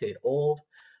a decade old.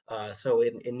 So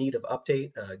in need of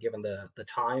update, given the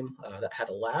time that had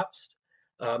elapsed.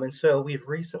 And so we've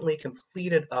recently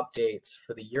completed updates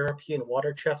for the European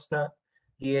water chestnut,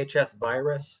 VHS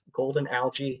virus, golden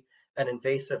algae, and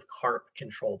invasive carp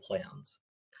control plans.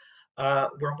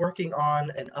 We're working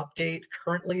on an update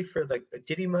currently for the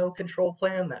Didymo control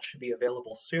plan that should be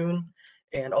available soon,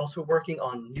 and also working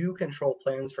on new control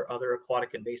plans for other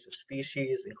aquatic invasive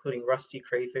species, including rusty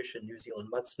crayfish and New Zealand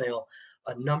mud snail,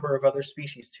 a number of other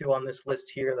species too on this list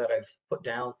here that I've put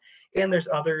down, and there's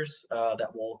others that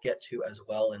we'll get to as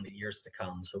well in the years to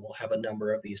come. So we'll have a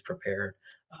number of these prepared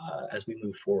as we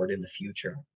move forward in the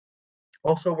future.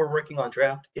 Also, we're working on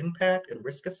draft impact and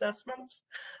risk assessments.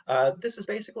 This is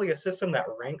basically a system that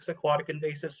ranks aquatic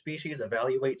invasive species,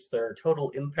 evaluates their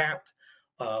total impact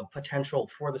potential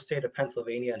for the state of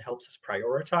Pennsylvania, and helps us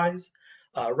prioritize.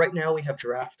 Right now, we have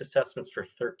draft assessments for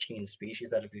 13 species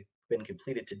that have been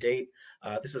completed to date.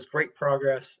 This is great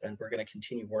progress, and we're going to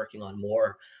continue working on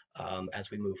more as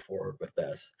we move forward with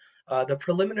this. The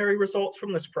preliminary results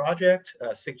from this project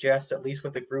suggest, at least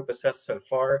with the group assessed so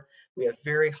far, we have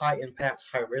very high impacts,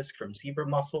 high risk from zebra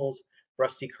mussels,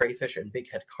 rusty crayfish, and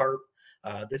bighead carp.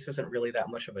 This isn't really that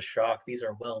much of a shock. These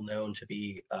are well known to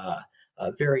be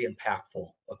very impactful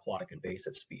aquatic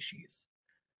invasive species.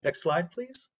 Next slide,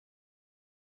 please.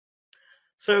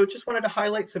 So just wanted to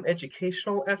highlight some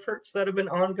educational efforts that have been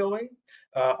ongoing.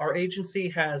 Our agency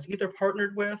has either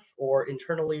partnered with or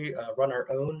internally run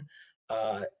our own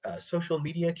social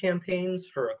media campaigns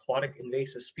for aquatic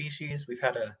invasive species. We've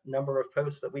had a number of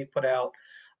posts that we've put out.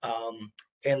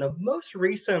 And the most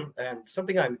recent, and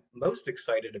something I'm most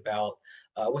excited about,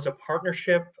 was a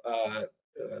partnership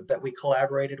that we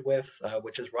collaborated with,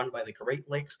 which is run by the Great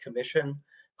Lakes Commission,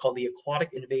 called the Aquatic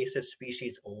Invasive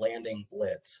Species Landing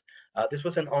Blitz. This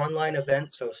was an online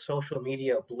event, so social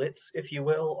media blitz, if you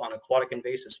will, on aquatic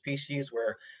invasive species,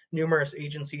 where numerous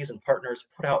agencies and partners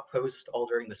put out posts all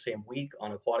during the same week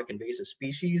on aquatic invasive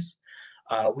species.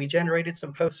 We generated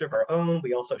some posts of our own.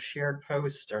 We also shared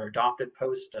posts or adopted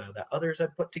posts that others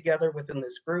had put together within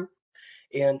this group.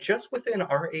 And just within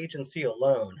our agency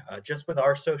alone, just with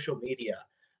our social media,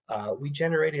 we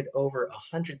generated over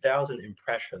 100,000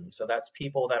 impressions. So that's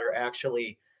people that are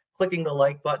actually clicking the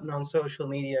like button on social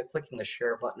media, clicking the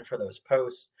share button for those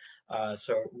posts.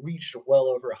 So reached well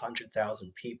over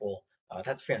 100,000 people.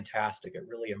 That's fantastic. It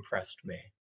really impressed me.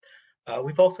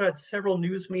 We've also had several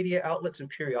news media outlets and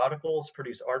periodicals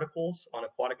produce articles on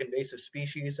aquatic invasive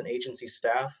species, and agency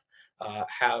staff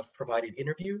have provided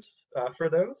interviews for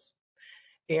those.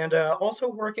 And also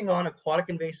working on aquatic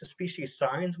invasive species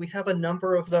signs. We have a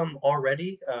number of them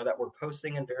already that we're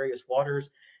posting in various waters.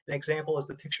 An example is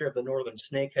the picture of the northern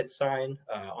snakehead sign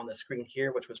on the screen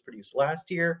here, which was produced last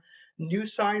year. New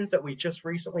signs that we just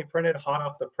recently printed hot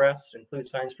off the press include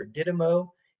signs for Didymo,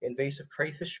 invasive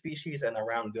crayfish species, and the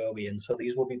round goby. And so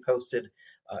these will be posted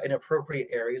in appropriate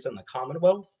areas in the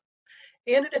Commonwealth.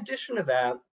 And in addition to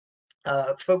that,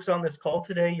 folks on this call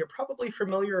today, you're probably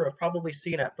familiar or have probably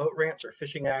seen at boat ramps or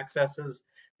fishing accesses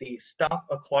the Stop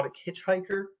Aquatic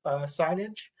Hitchhiker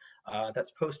signage that's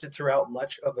posted throughout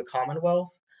much of the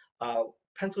Commonwealth.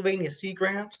 Pennsylvania Sea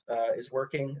Grant is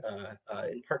working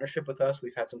in partnership with us.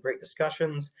 We've had some great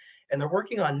discussions, and they're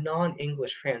working on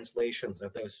non-English translations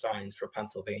of those signs for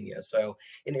Pennsylvania. So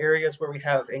in areas where we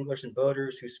have anglers and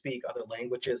boaters who speak other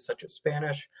languages, such as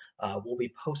Spanish, we'll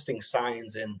be posting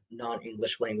signs in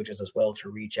non-English languages as well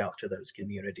to reach out to those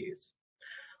communities.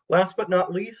 Last but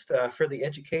not least, for the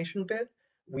education bit,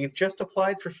 we've just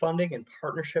applied for funding in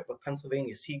partnership with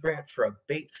Pennsylvania Sea Grant for a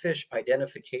baitfish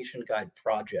identification guide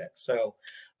project. So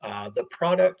the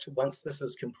product, once this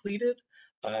is completed,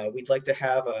 we'd like to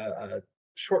have a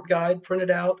short guide printed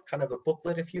out, kind of a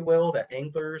booklet, if you will, that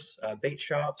anglers, bait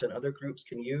shops, and other groups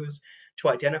can use to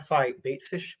identify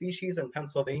baitfish species in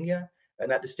Pennsylvania. And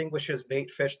that distinguishes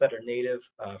baitfish that are native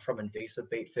from invasive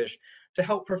baitfish to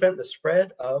help prevent the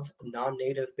spread of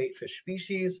non-native baitfish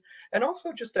species, and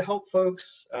also just to help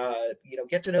folks,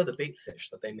 get to know the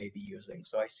baitfish that they may be using.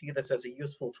 So I see this as a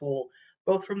useful tool,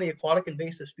 both from the aquatic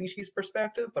invasive species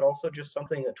perspective, but also just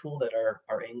something, a tool that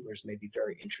our anglers may be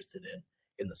very interested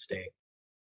in the state.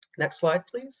 Next slide,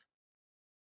 please.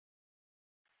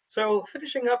 So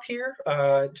finishing up here,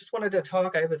 just wanted to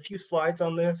talk, I have a few slides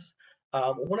on this.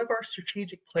 One of our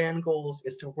strategic plan goals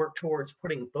is to work towards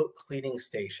putting boat cleaning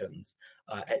stations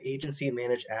at agency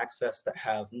managed access that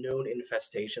have known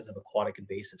infestations of aquatic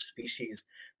invasive species.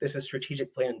 This is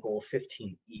strategic plan goal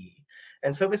 15E.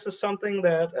 And so this is something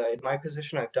that in my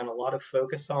position, I've done a lot of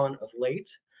focus on of late.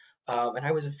 And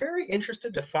I was very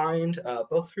interested to find,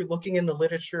 both through looking in the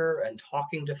literature and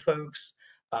talking to folks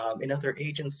in other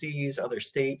agencies, other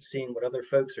states, seeing what other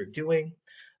folks are doing.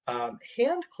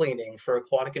 Hand cleaning for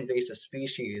aquatic invasive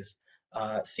species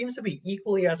seems to be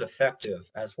equally as effective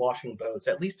as washing boats,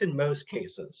 at least in most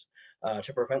cases,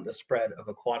 to prevent the spread of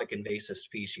aquatic invasive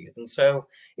species. And so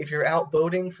if you're out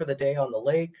boating for the day on the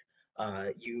lake,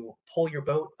 you pull your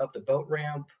boat up the boat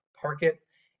ramp, park it.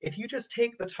 If you just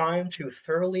take the time to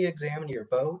thoroughly examine your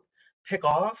boat, pick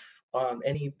off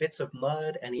any bits of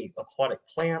mud, any aquatic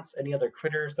plants, any other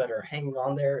critters that are hanging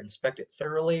on there, inspect it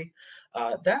thoroughly.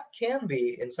 That can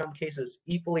be, in some cases,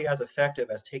 equally as effective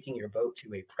as taking your boat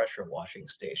to a pressure washing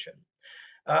station.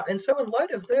 And so in light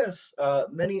of this,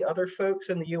 many other folks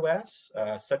in the US,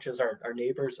 such as our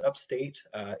neighbors upstate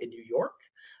in New York,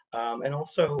 and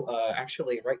also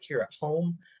actually right here at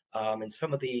home in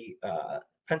some of the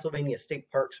Pennsylvania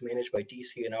state parks managed by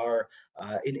DCNR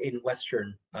in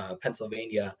western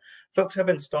Pennsylvania, folks have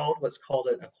installed what's called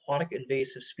an aquatic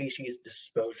invasive species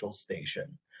disposal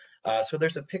station. So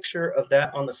there's a picture of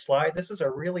that on the slide. This is a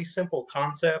really simple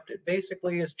concept. It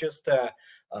basically is just a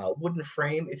wooden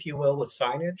frame, if you will, with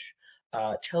signage,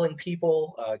 telling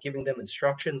people, giving them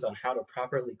instructions on how to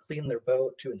properly clean their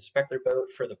boat, to inspect their boat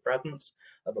for the presence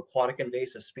of aquatic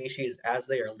invasive species as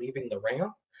they are leaving the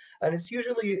ramp. And it's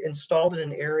usually installed in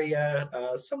an area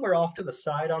somewhere off to the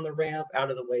side on the ramp, out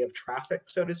of the way of traffic,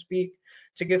 so to speak,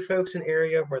 to give folks an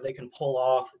area where they can pull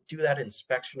off, do that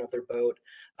inspection of their boat,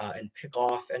 and pick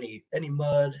off any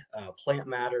mud, plant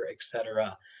matter,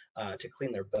 etc., to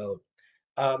clean their boat.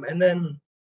 And then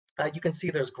you can see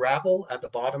there's gravel at the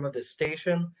bottom of this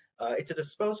station. It's a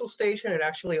disposal station. It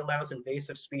actually allows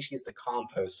invasive species to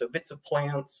compost. So bits of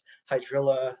plants,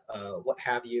 hydrilla, what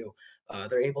have you,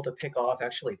 they're able to pick off,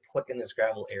 actually put in this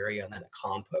gravel area, and then it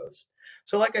composts.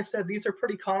 So like I said, these are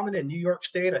pretty common in New York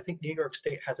State. I think New York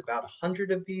State has about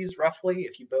 100 of these roughly.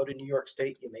 If you boat in New York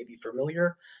State, you may be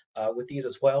familiar with these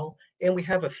as well. And we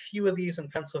have a few of these in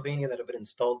Pennsylvania that have been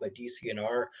installed by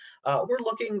DCNR. We're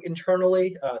looking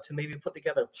internally to maybe put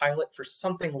together a pilot for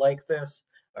something like this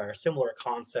or a similar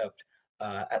concept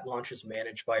at launches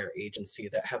managed by our agency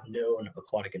that have known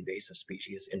aquatic invasive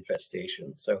species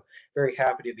infestation. So very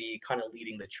happy to be kind of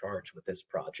leading the charge with this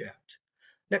project.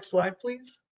 Next slide,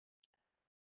 please.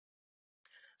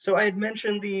 So I had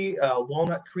mentioned the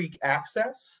Walnut Creek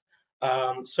access.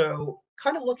 So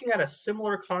kind of looking at a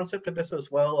similar concept of this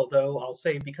as well, although I'll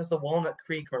say because the Walnut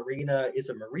Creek Marina is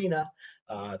a marina,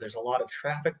 there's a lot of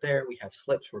traffic there. We have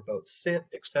slips where boats sit,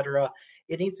 etc.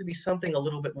 It needs to be something a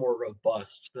little bit more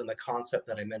robust than the concept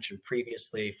that I mentioned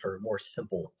previously for more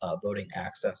simple boating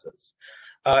accesses.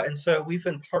 And so we've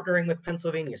been partnering with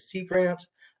Pennsylvania Sea Grant.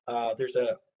 There's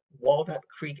a Walnut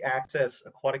Creek Access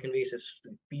Aquatic Invasive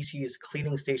Species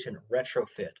Cleaning Station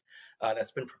retrofit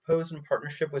that's been proposed in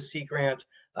partnership with Sea Grant,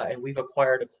 and we've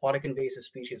acquired Aquatic Invasive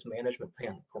Species Management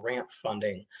Plan grant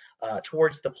funding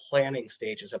towards the planning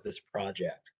stages of this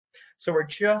project. So we're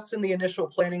just in the initial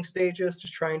planning stages,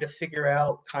 just trying to figure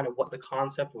out kind of what the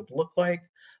concept would look like.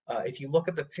 If you look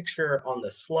at the picture on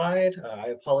the slide, I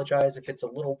apologize if it's a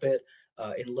little bit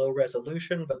in low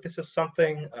resolution, but this is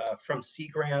something from Sea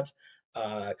Grant.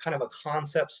 Kind of a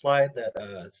concept slide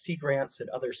that Sea Grants and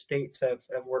other states have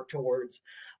worked towards.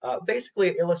 Basically,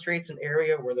 it illustrates an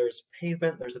area where there's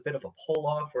pavement, there's a bit of a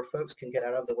pull-off where folks can get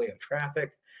out of the way of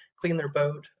traffic, clean their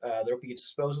boat. There'll be a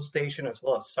disposal station as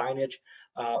well as signage,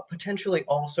 potentially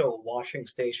also a washing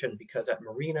station, because at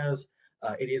marinas,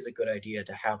 it is a good idea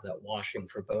to have that washing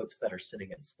for boats that are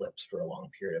sitting in slips for a long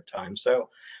period of time. So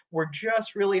we're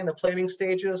just really in the planning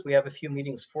stages. We have a few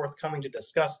meetings forthcoming to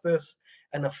discuss this.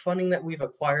 And the funding that we've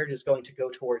acquired is going to go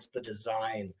towards the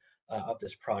design of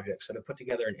this project. So to put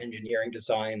together an engineering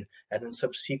design and then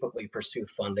subsequently pursue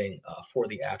funding for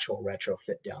the actual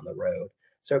retrofit down the road.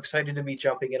 So excited to be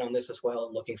jumping in on this as well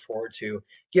and looking forward to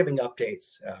giving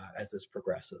updates as this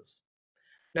progresses.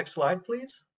 Next slide,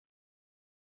 please.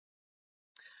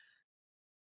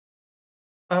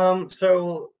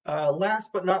 Last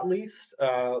but not least,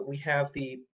 we have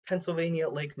the Pennsylvania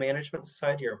Lake Management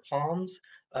Society, or PALMS,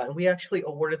 and we actually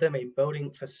awarded them a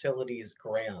boating facilities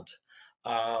grant.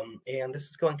 And this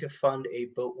is going to fund a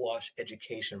boat wash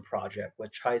education project,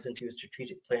 which ties into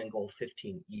Strategic Plan Goal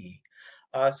 15E.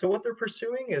 So what they're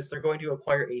pursuing is they're going to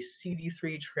acquire a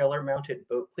CD3 trailer-mounted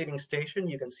boat cleaning station.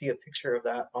 You can see a picture of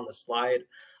that on the slide.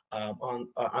 On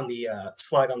the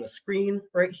slide on the screen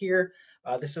right here.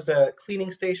 This is a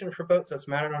cleaning station for boats that's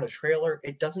mounted on a trailer.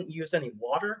 It doesn't use any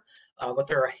water, but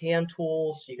there are hand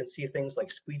tools. You can see things like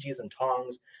squeegees and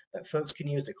tongs that folks can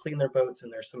use to clean their boats,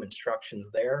 and there's some instructions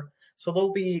there. So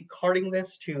they'll be carting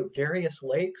this to various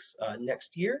lakes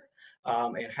next year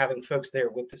and having folks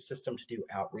there with the system to do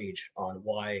outreach on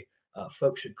why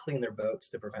folks should clean their boats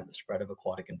to prevent the spread of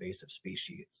aquatic invasive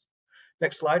species.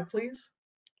 Next slide, please.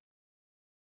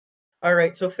 All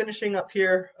right, so finishing up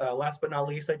here, last but not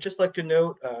least, I'd just like to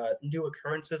note new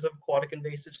occurrences of aquatic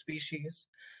invasive species.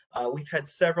 We've had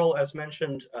several, as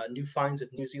mentioned, new finds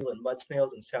of New Zealand mud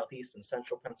snails in southeast and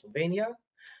central Pennsylvania.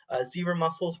 Zebra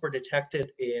mussels were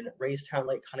detected in Raystown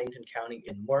Lake, Huntington County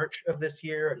in March of this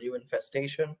year, a new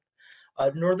infestation.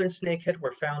 Northern snakehead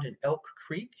were found in Elk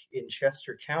Creek in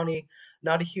Chester County.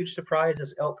 Not a huge surprise,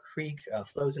 as Elk Creek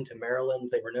flows into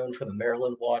Maryland. They were known for the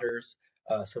Maryland waters,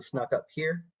 so snuck up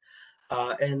here.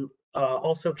 And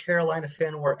also Carolina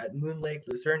finwort at Moon Lake,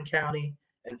 Luzerne County,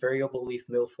 and variable leaf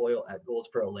milfoil at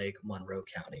Goldsboro Lake, Monroe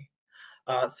County.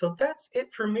 So that's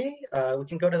it for me. We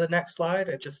can go to the next slide.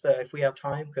 I just, if we have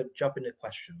time, could jump into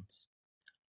questions.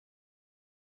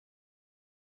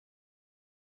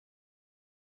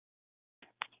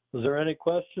 Is there any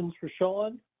questions for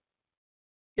Sean?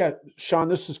 Yeah, Sean,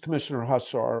 this is Commissioner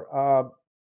Hussar.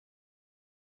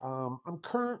 I'm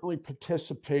currently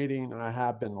participating, and I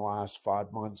have been the last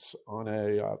 5 months, on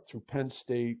a through Penn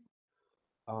State,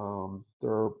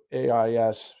 their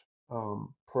AIS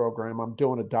program. I'm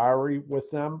doing a diary with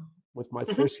them with my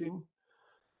fishing.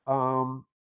 You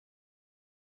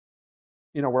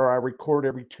know, where I record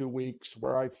every 2 weeks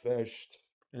where I fished,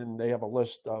 and they have a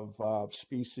list of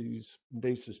species,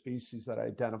 invasive species that I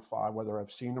identify, whether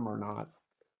I've seen them or not.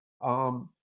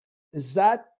 Is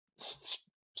that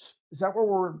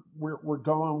where we're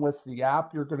going with the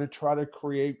app you're going to try to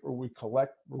create, where we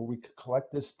could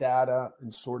collect this data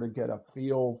and sort of get a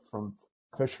feel from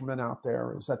fishermen out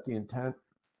there. Is that the intent?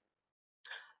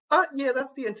 Yeah,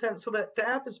 that's the intent. So that the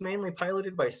app is mainly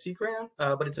piloted by Sea Grant,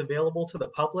 but it's available to the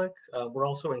public. We're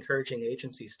also encouraging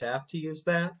agency staff to use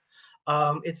that.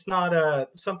 It's not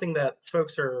something that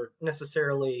folks are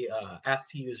necessarily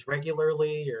asked to use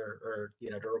regularly or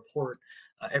to report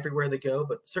everywhere they go,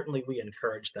 but certainly we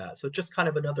encourage that. So just kind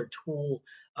of another tool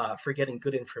for getting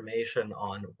good information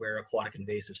on where aquatic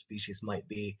invasive species might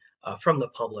be from the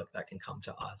public that can come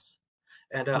to us.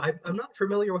 And I'm not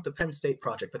familiar with the Penn State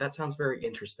project, but that sounds very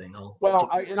interesting.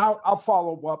 I'll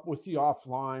follow up with you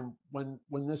offline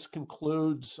when this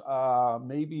concludes.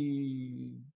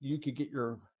 Maybe you could get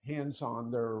your hands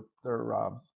on their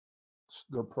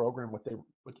program.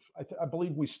 Which I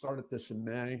believe we started this in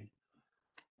May,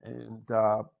 and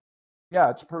yeah,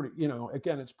 it's pretty.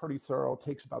 Again, it's pretty thorough. It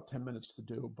takes about 10 minutes to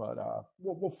do, but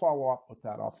we'll follow up with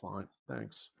that offline.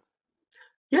 Thanks.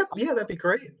 Yep. Yeah, that'd be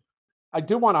great. I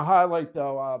do want to highlight,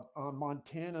 though,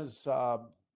 Montana's I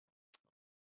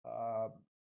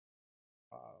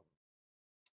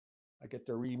get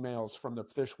their emails from the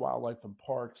Fish, Wildlife, and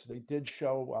Parks. They did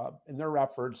show in their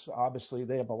efforts, obviously,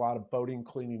 they have a lot of boating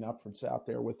cleaning efforts out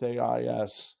there with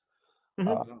AIS.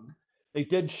 They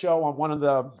did show on one of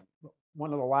the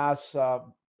last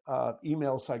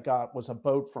emails I got was a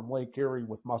boat from Lake Erie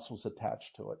with mussels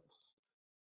attached to it.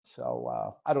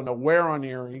 So I don't know where on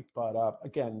Erie, but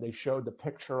again, they showed the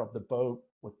picture of the boat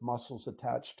with mussels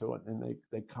attached to it, and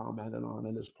they commented on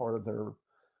it as part of their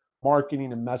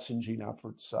marketing and messaging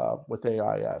efforts with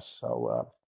AIS.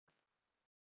 So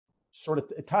sort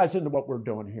of it ties into what we're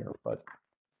doing here, but.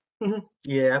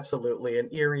 Yeah, absolutely.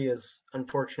 And Erie is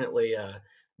unfortunately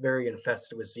very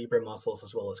infested with zebra mussels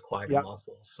as well as quagga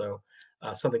mussels. So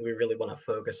something we really want to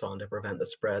focus on to prevent the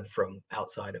spread from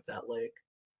outside of that lake.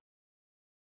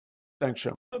 Thanks,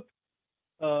 Sean.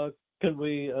 Can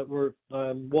we,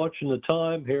 I'm watching the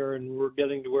time here and we're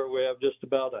getting to where we have just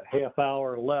about a half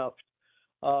hour left.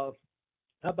 How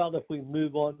about if we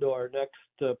move on to our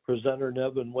next presenter,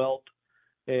 Nevin Welt?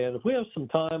 And if we have some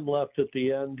time left at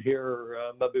the end here,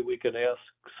 maybe we can ask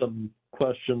some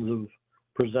questions of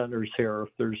presenters here if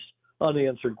there's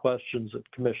unanswered questions that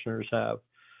commissioners have.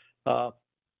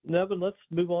 Nevin, let's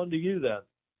move on to you then.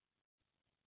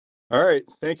 All right.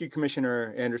 Thank you,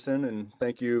 Commissioner Anderson, and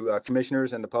thank you,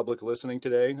 commissioners and the public listening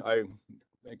today.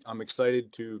 I'm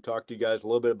excited to talk to you guys a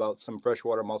little bit about some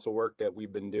freshwater mussel work that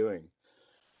we've been doing.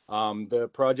 The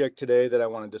project today that I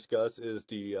want to discuss is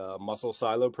the Mussel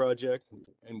Silo Project,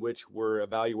 in which we're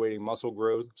evaluating mussel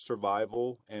growth,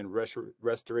 survival, and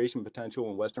restoration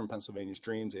potential in Western Pennsylvania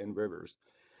streams and rivers.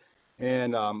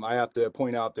 And I have to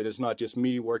point out that it's not just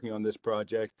me working on this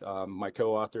project. My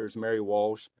co-authors, Mary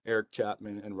Walsh, Eric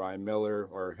Chapman, and Ryan Miller,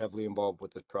 are heavily involved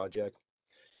with this project.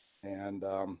 And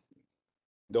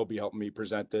they'll be helping me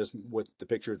present this with the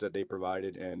pictures that they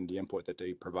provided and the input that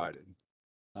they provided.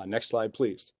 Next slide,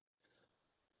 please.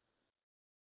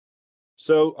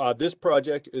 So this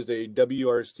project is a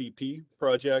WRCP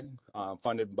project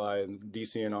funded by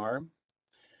DCNR,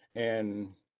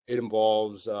 and it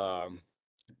involves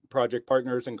project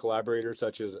partners and collaborators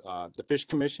such as the Fish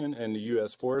Commission and the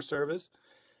U.S. Forest Service.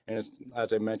 And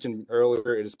as I mentioned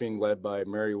earlier, it is being led by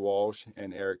Mary Walsh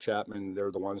and Eric Chapman.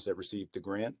 They're the ones that received the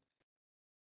grant.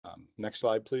 Next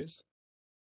slide, please.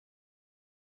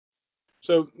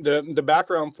 So the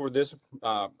background for this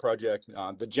project,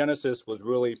 the genesis was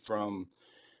really from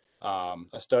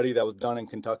a study that was done in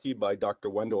Kentucky by Dr.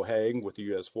 Wendell Haig with the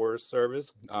U.S. Forest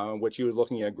Service, in which he was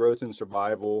looking at growth and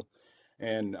survival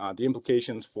and the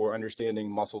implications for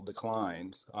understanding mussel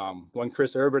declines. When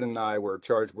Chris Urban and I were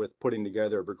charged with putting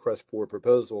together a request for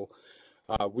proposal,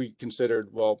 we considered,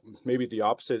 well, maybe the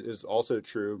opposite is also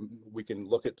true. We can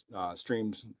look at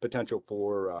streams' potential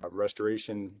for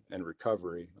restoration and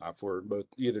recovery for both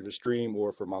either the stream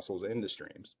or for mussels in the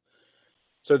streams.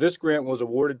 So this grant was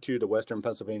awarded to the Western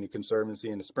Pennsylvania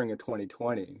Conservancy in the spring of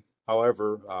 2020.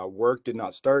 However, work did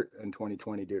not start in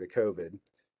 2020 due to COVID.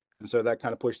 And so that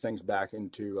kind of pushed things back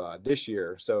into this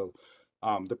year. So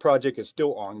the project is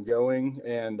still ongoing.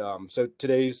 And so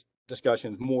today's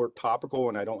discussion is more topical,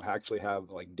 and I don't actually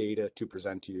have like data to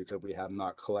present to you because we have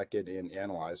not collected and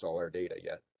analyzed all our data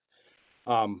yet.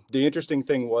 The interesting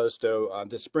thing was, though,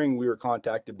 this spring we were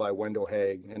contacted by Wendell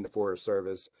Haig and the Forest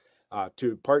Service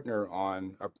to partner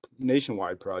on a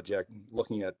nationwide project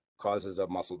looking at causes of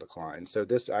mussel decline. So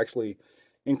this actually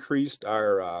increased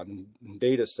our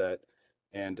data set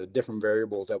and different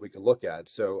variables that we could look at.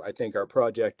 So I think our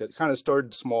project that kind of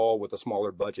started small with a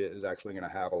smaller budget is actually going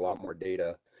to have a lot more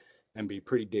data and be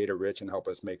pretty data rich and help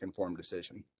us make informed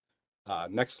decisions.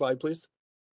 Next slide, please.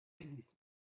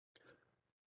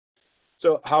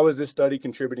 So how is this study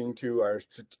contributing to our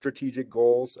strategic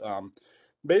goals?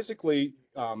 Basically,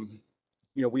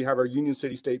 we have our Union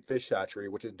City State Fish Hatchery,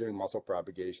 which is doing mussel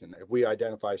propagation. If we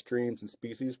identify streams and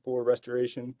species for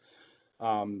restoration,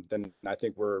 then I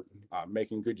think we're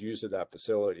making good use of that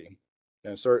facility.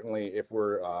 And certainly if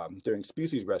we're doing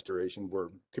species restoration, we're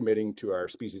committing to our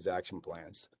species action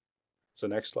plans. So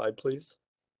next slide, please.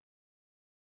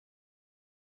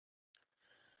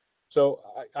 So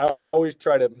I always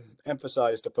try to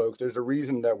emphasize to folks, there's a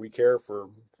reason that we care for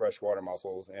freshwater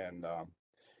mussels, and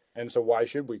so why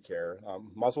should we care?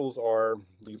 Mussels are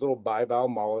these little bivalve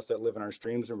mollusks that live in our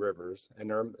streams and rivers, and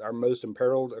they're our most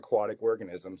imperiled aquatic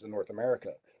organisms in North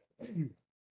America.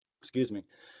 Excuse me.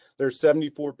 There's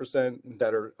 74%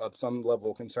 that are of some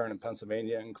level of concern in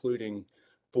Pennsylvania, including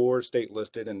 4 state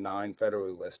listed and 9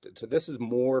 federally listed. So this is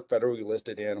more federally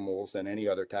listed animals than any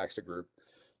other taxa group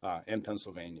in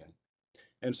Pennsylvania.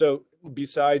 And so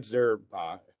besides their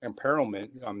imperilment,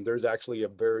 there's actually a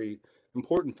very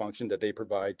important function that they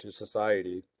provide to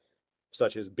society,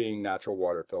 such as being natural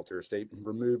water filters. They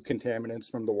remove contaminants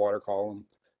from the water column,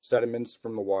 sediments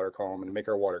from the water column, and make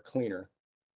our water cleaner.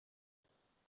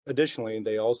 Additionally,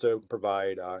 they also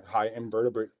provide high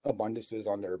invertebrate abundances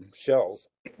on their shells,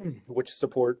 which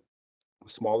support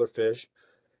smaller fish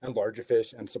and larger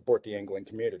fish and support the angling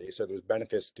community. So there's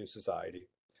benefits to society.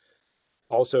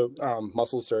 Also,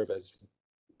 mussels serve as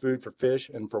food for fish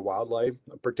and for wildlife,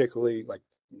 particularly like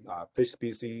fish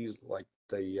species like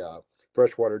the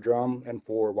freshwater drum, and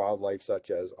for wildlife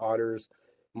such as otters,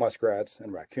 muskrats,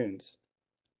 and raccoons.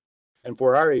 And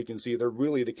for our agency, they're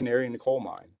really the canary in the coal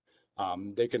mine.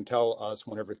 They can tell us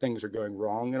whenever things are going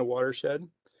wrong in a watershed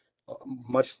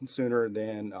much sooner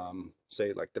than,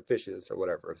 say, like the fishes or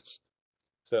whatever.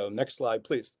 So next slide,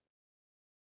 please.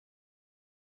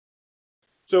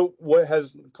 So what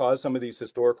has caused some of these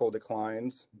historical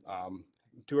declines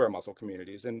to our mussel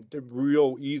communities? And the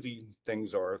real easy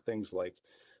things are things like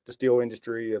the steel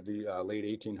industry of the late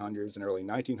 1800s and early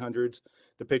 1900s.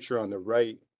 The picture on the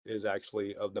right is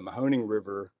actually of the Mahoning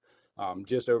River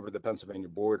just over the Pennsylvania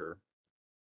border.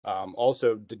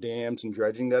 Also, the dams and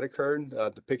dredging that occurred.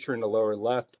 The picture in the lower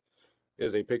left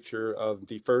is a picture of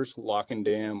the first lock-in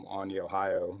dam on the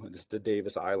Ohio. It's the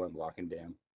Davis Island lock-in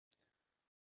dam.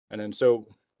 And then so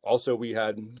also we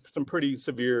had some pretty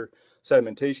severe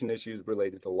sedimentation issues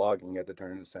related to logging at the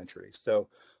turn of the century. So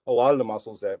a lot of the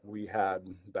mussels that we had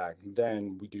back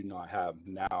then, we do not have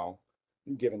now,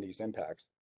 given these impacts.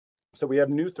 So we have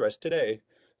new threats today,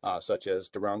 such as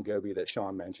the round goby that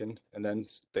Sean mentioned, and then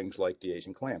things like the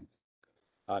Asian clam.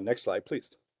 Next slide,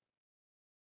 please.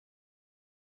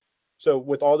 So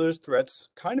with all those threats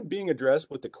kind of being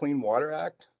addressed with the Clean Water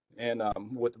Act and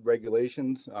with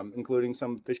regulations, including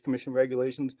some Fish Commission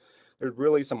regulations, there's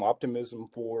really some optimism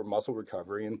for mussel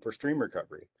recovery and for stream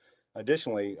recovery.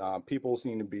 Additionally, people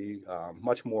seem to be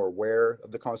much more aware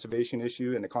of the conservation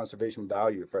issue and the conservation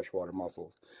value of freshwater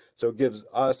mussels. So it gives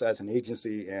us as an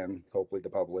agency and hopefully the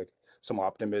public some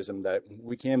optimism that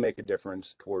we can make a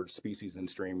difference towards species and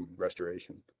stream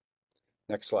restoration.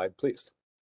 Next slide, please.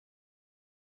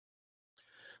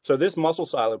 So this mussel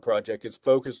silo project is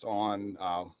focused on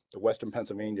the Western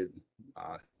Pennsylvania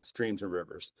streams and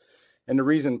rivers. And the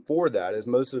reason for that is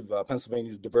most of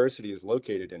Pennsylvania's diversity is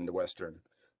located in the western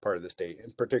part of the state,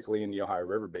 and particularly in the Ohio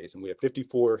River Basin. We have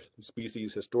 54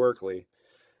 species historically,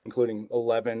 including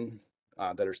 11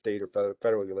 that are state or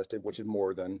federally listed, which is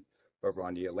more than over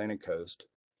on the Atlantic coast.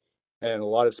 And a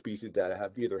lot of species that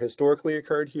have either historically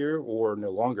occurred here or no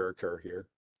longer occur here.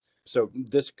 So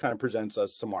this kind of presents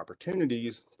us some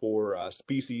opportunities for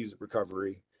species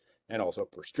recovery and also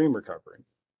for stream recovery.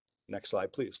 Next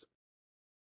slide, please.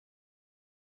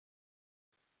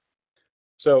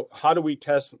 So how do we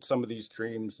test some of these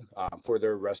streams for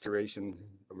their restoration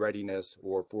readiness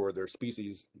or for their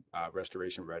species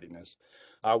restoration readiness?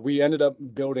 We ended up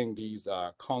building these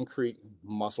concrete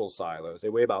mussel silos. They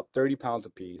weigh about 30 pounds a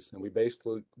piece, and we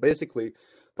basically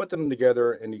put them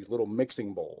together in these little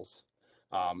mixing bowls.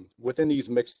 Within these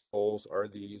mixed bowls are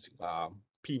these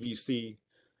PVC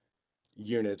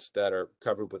units that are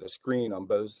covered with a screen on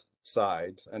both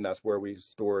sides, and that's where we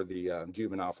store the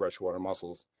juvenile freshwater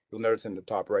mussels. You'll notice in the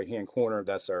top right-hand corner,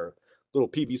 that's our little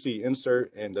PVC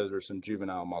insert, and those are some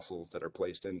juvenile mussels that are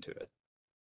placed into it.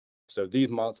 So these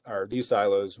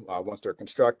silos, once they're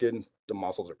constructed, the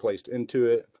mussels are placed into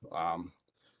it.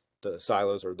 The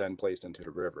silos are then placed into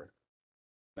the river.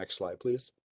 Next slide,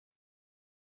 please.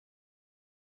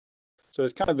 So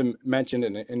it's kind of been mentioned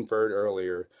and inferred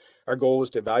earlier, our goal is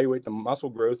to evaluate the mussel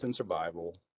growth and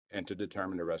survival and to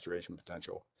determine the restoration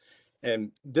potential.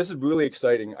 And this is really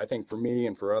exciting, I think, for me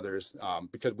and for others,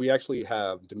 because we actually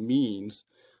have the means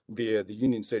via the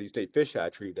Union City State Fish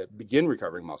Hatchery to begin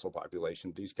recovering mussel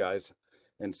population. These guys,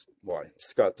 and well,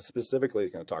 Scott specifically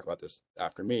is going to talk about this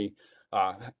after me,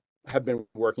 have been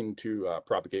working to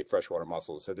propagate freshwater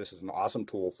mussels. So this is an awesome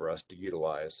tool for us to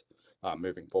utilize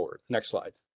moving forward. Next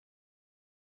slide.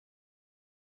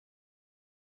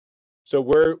 So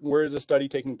where is the study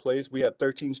taking place? We have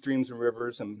 13 streams and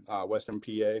rivers in Western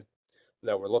PA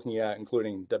that we're looking at,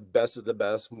 including the best of the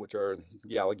best, which are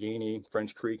the Allegheny,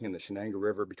 French Creek, and the Shenango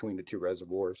River between the two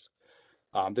reservoirs.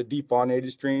 The deep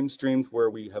faunated streams where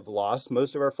we have lost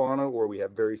most of our fauna or we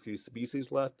have very few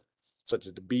species left, such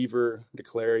as the beaver, the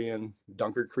clarion,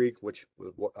 Dunkard Creek, which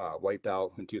was wiped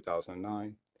out in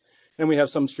 2009. And we have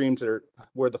some streams that are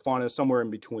where the fauna is somewhere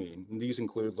in between. And these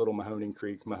include Little Mahoning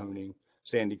Creek, Mahoning,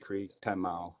 Sandy Creek, 10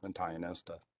 Mile, and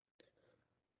Tionesta.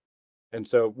 And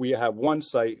so we have one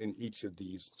site in each of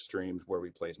these streams where we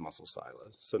place mussel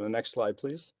silos. So the next slide,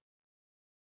 please.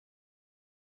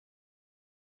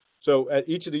 So at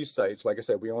each of these sites, like I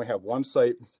said, we only have one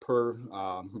site per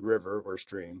river or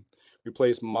stream. We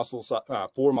place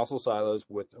 4 mussel silos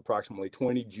with approximately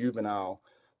 20 juvenile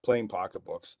plain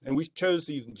pocketbooks. And we chose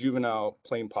these juvenile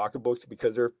plain pocketbooks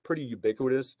because they're pretty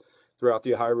ubiquitous throughout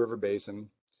the Ohio River Basin.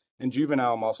 And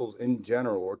juvenile mussels in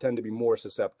general tend to be more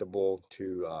susceptible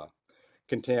to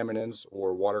contaminants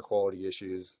or water quality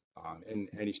issues in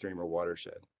any stream or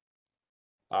watershed.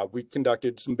 We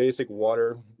conducted some basic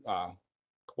water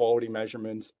quality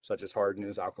measurements such as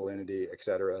hardness, alkalinity,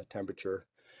 etc., temperature,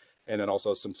 and then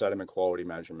also some sediment quality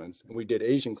measurements. And we did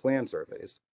Asian clam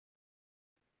surveys.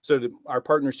 So our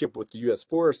partnership with the U.S.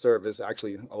 Forest Service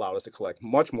actually allowed us to collect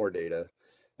much more data,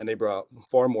 and they brought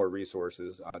far more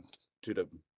resources to the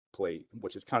plate,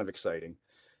 which is kind of exciting.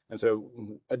 And so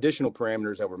additional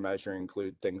parameters that we're measuring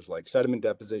include things like sediment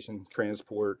deposition,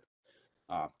 transport,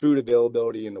 food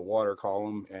availability in the water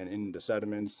column and in the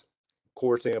sediments,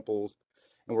 core samples,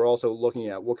 and we're also looking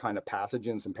at what kind of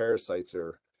pathogens and parasites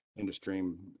are in the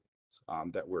stream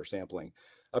that we're sampling.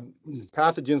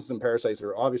 Pathogens and parasites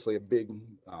are obviously a big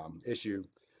issue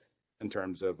in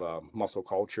terms of mussel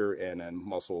culture and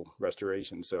mussel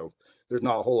restoration. So there's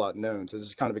not a whole lot known. So this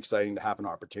is kind of exciting to have an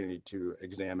opportunity to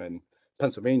examine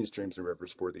Pennsylvania streams and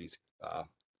rivers for these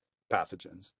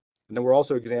pathogens. And then we're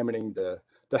also examining the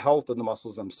health of the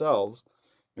mussels themselves,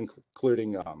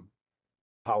 including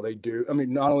how they do. I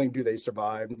mean, not only do they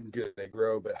survive, do they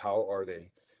grow, but how are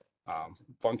they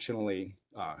functionally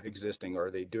existing? Are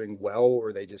they doing well, or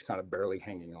are they just kind of barely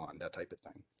hanging on, that type of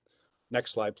thing?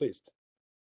 Next slide, please.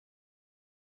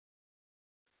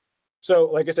 So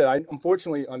like I said, I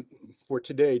unfortunately for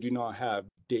today do not have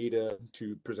data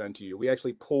to present to you. We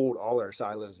actually pulled all our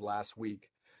silos last week,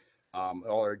 all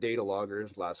our data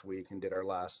loggers last week, and did our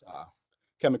last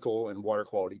chemical and water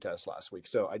quality tests last week.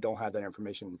 So I don't have that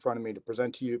information in front of me to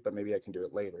present to you, but maybe I can do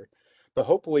it later. But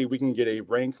hopefully we can get a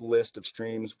ranked list of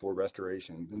streams for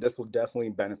restoration. And this will definitely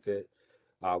benefit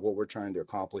what we're trying to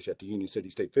accomplish at the Union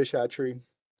City State Fish Hatchery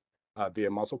via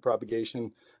mussel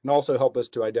propagation, and also help us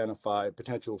to identify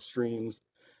potential streams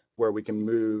where we can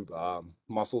move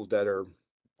mussels that are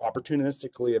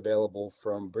opportunistically available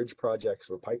from bridge projects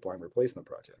or pipeline replacement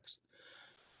projects.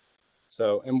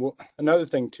 So, and another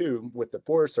thing too, with the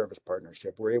Forest Service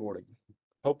partnership, we're able to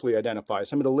hopefully identify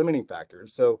some of the limiting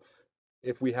factors. So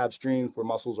if we have streams where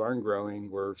mussels aren't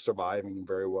growing, we're surviving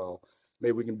very well,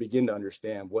 maybe we can begin to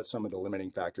understand what some of the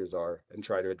limiting factors are and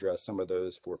try to address some of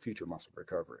those for future mussel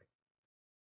recovery.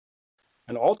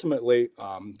 And ultimately,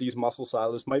 these mussel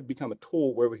silos might become a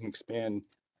tool where we can expand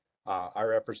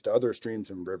our efforts to other streams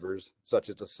and rivers, such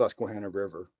as the Susquehanna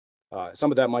River.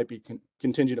 Some of that might be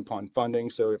contingent upon funding.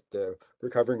 So if the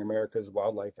Recovering America's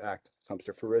Wildlife Act comes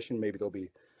to fruition, maybe there'll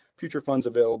be future funds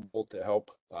available to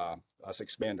help us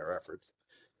expand our efforts.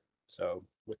 So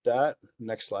with that,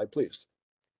 next slide, please.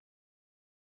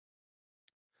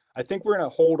 I think we're going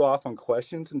to hold off on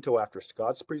questions until after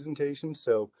Scott's presentation.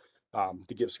 So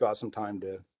to give Scott some time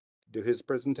to do his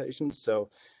presentation. So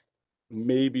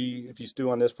maybe if you stew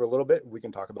on this for a little bit, we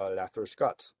can talk about it after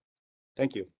Scott's.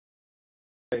 Thank you.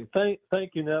 Okay,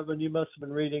 thank you, Nevin. You must have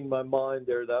been reading my mind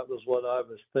there. That was what I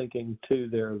was thinking too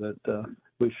there, that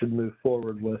we should move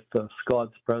forward with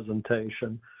Scott's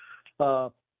presentation.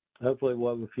 Hopefully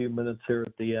we'll have a few minutes here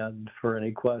at the end for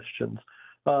any questions.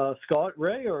 Scott,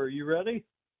 Ray, are you ready?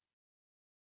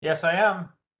 Yes, I am.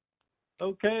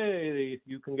 Okay,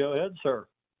 you can go ahead, sir.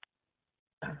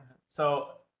 So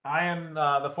I am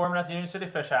the foreman at the Union City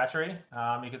Fish Hatchery.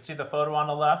 You can see the photo on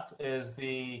the left is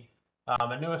the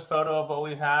The newest photo of what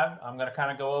we have. I'm going to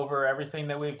kind of go over everything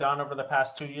that we've done over the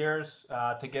past 2 years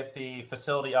to get the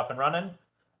facility up and running.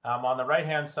 On the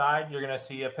right-hand side, you're going to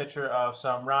see a picture of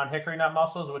some round hickory nut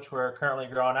mussels, which we're currently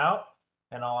growing out,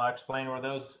 and I'll explain where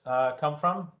those come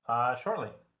from shortly.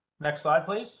 Next slide,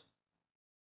 please.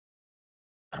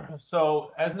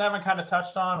 So as Nevin kind of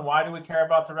touched on, why do we care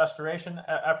about the restoration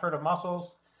effort of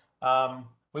mussels?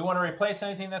 We want to replace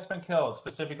anything that's been killed,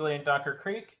 specifically in Dunker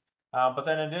Creek. But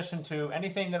then in addition to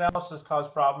anything that else has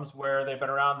caused problems where they've been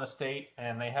around the state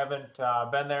and they haven't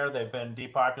been there, they've been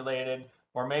depopulated,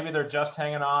 or maybe they're just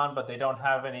hanging on, but they don't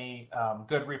have any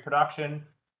good reproduction.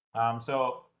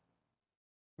 So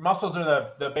mussels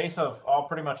are the base of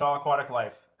pretty much all aquatic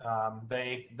life.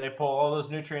 They pull all those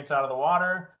nutrients out of the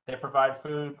water. They provide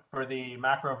food for the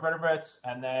macroinvertebrates,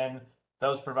 and then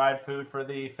those provide food for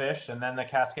the fish, and then the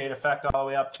cascade effect all the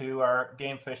way up to our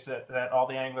game fish that all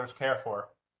the anglers care for.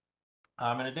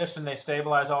 In addition, they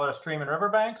stabilize all our stream and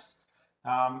riverbanks.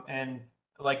 And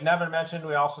like Nevin mentioned,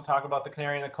 we also talk about the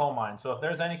canary in the coal mine. So if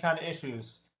there's any kind of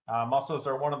issues, mussels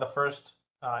are one of the first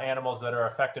animals that are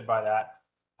affected by that.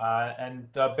 And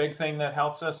the big thing that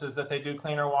helps us is that they do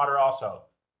clean our water also.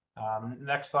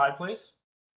 Next slide, please.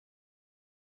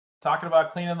 Talking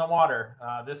about cleaning the water,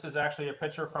 this is actually a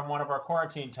picture from one of our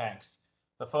quarantine tanks.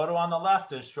 The photo on the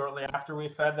left is shortly after we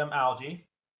fed them algae,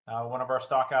 one of our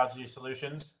stock algae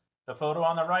solutions. The photo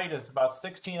on the right is about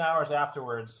 16 hours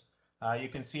afterwards. You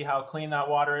can see how clean that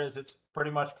water is. It's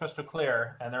pretty much crystal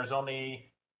clear, and there's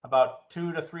only about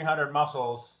 200 to 300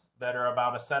 mussels that are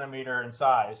about 1 centimeter in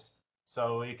size.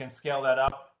 So you can scale that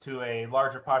up to a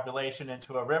larger population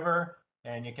into a river,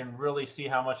 and you can really see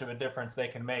how much of a difference they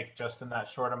can make just in that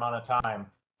short amount of time,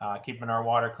 keeping our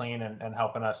water clean and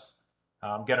helping us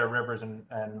get our rivers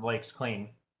and lakes clean.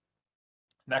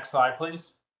 Next slide,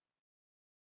 please.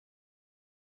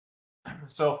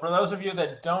 So for those of you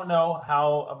that don't know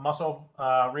how mussel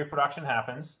reproduction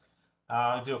happens,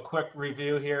 I'll do a quick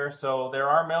review here. So there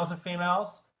are males and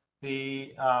females.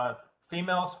 The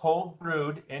females hold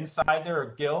brood inside their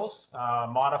gills,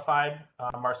 modified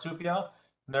marsupial.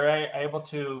 They're able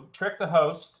to trick the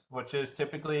host, which is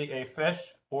typically a fish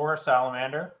or a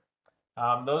salamander.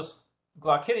 Those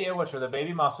glaucidia, which are the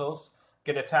baby mussels,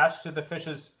 get attached to the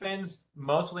fish's fins,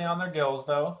 mostly on their gills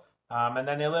though. And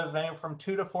then they live anywhere from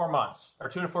 2 to 4 months, or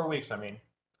 2 to 4 weeks, I mean.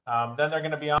 Then they're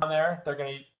going to be on there. They're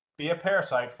going to be a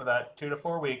parasite for that 2 to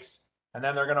 4 weeks. And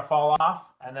then they're going to fall off,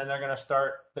 and then they're going to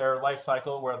start their life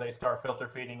cycle where they start filter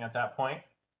feeding at that point.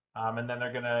 And then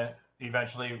they're going to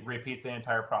eventually repeat the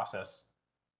entire process.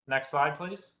 Next slide,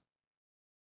 please.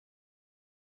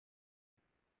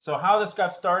 So how this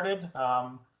got started,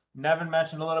 Nevin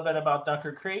mentioned a little bit about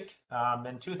Dunker Creek.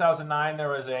 In 2009, there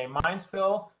was a mine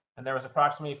spill, and there was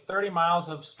approximately 30 miles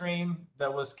of stream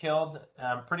that was killed.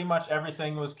 Pretty much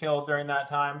everything was killed during that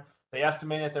time. They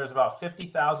estimated there's about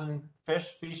 50,000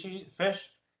 fish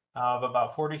of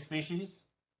about 40 species.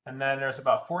 And then there's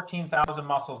about 14,000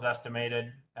 mussels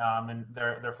estimated, and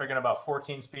they're figuring about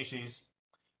 14 species.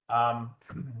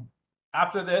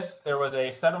 After this, there was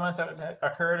a settlement that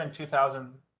occurred in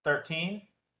 2013.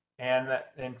 And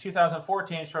in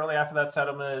 2014, shortly after that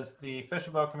settlement, is the Fish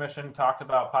and Boat Commission talked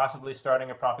about possibly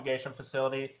starting a propagation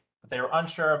facility, but they were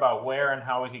unsure about where and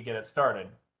how we could get it started.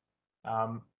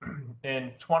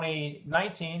 In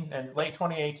 2019 and late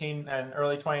 2018 and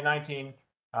early 2019,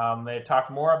 they talked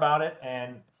more about it,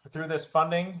 and through this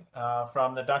funding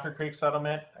from the Dunker Creek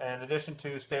settlement, in addition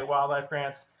to state wildlife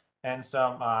grants and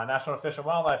some National Fish and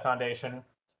Wildlife Foundation,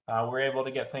 we're able to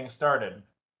get things started.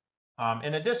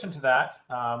 In addition to that,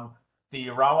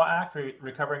 the RAWA Act,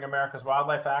 Recovering America's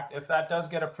Wildlife Act, if that does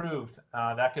get approved,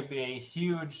 that could be a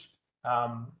huge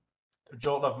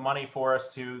jolt of money for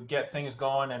us to get things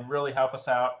going and really help us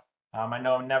out. I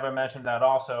know Nevin mentioned that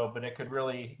also, but it could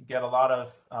really get a lot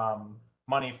of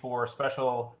money for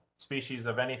special species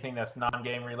of anything that's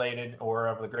non-game related or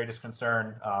of the greatest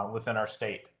concern within our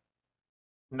state.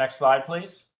 Next slide,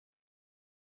 please.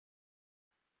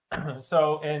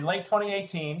 So in late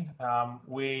 2018,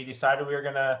 we decided we were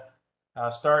going to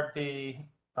start the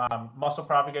mussel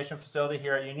propagation facility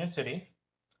here at Union City.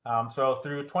 So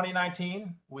through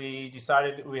 2019, we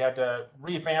decided we had to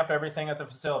revamp everything at the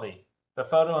facility. The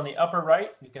photo on the upper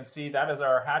right, you can see that is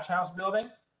our hatch house building.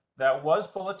 That was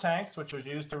full of tanks, which was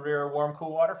used to rear warm,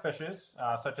 cool water fishes,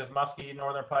 such as muskie,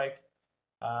 northern pike.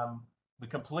 We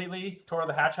completely tore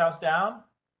the hatch house down,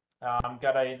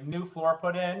 got a new floor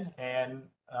put in, and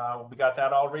we got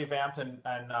that all revamped and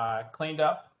cleaned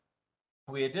up.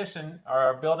 We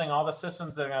are building all the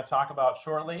systems that I'm going to talk about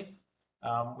shortly.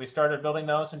 We started building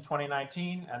those in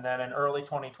 2019, and then in early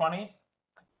 2020.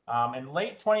 In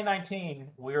late 2019,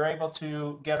 we were able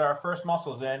to get our first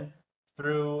mussels in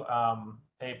through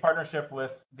a partnership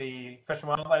with the Fish and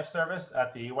Wildlife Service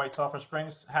at the White Sulphur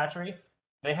Springs hatchery.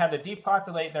 They had to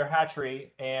depopulate their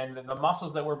hatchery, and the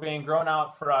mussels that were being grown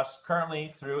out for us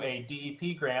currently through a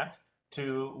DEP grant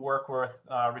to work with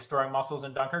restoring mussels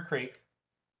in Dunker Creek.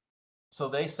 So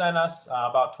they sent us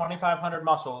about 2,500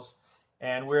 mussels,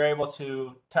 and we were able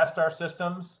to test our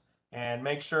systems and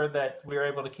make sure that we were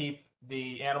able to keep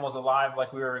the animals alive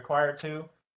like we were required to,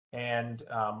 and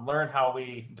learn how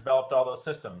we developed all those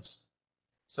systems.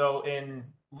 So in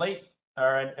early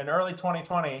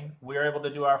 2020, we were able to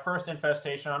do our first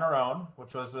infestation on our own,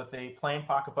 which was with a plain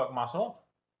pocketbook mussel.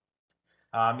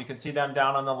 You can see them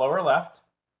down on the lower left.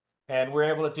 And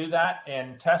we're able to do that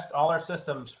and test all our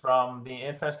systems from the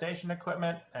infestation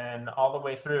equipment and all the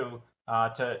way through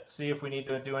to see if we need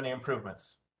to do any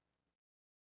improvements.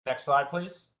 Next slide,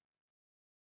 please.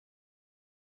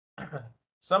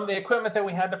 Some of the equipment that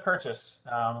we had to purchase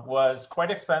was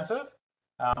quite expensive,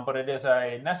 but it is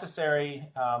a necessary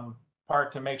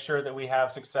part to make sure that we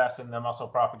have success in the mussel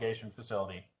propagation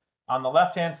facility. On the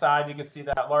left-hand side, you can see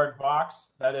that large box.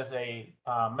 That is a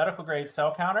medical grade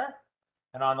cell counter.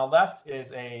 And on the left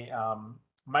is a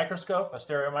microscope, a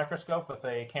stereo microscope with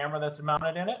a camera that's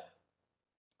mounted in it.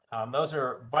 Those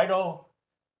are vital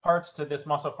parts to this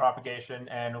mussel propagation,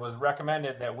 and it was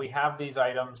recommended that we have these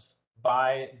items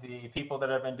by the people that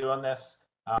have been doing this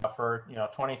for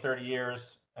 20, 30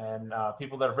 years, and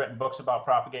people that have written books about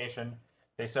propagation.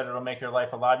 They said it'll make your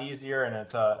life a lot easier, and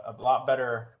it's a lot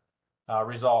better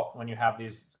result when you have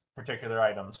these particular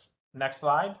items. Next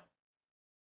slide.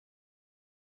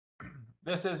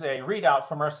 This is a readout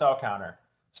from our cell counter.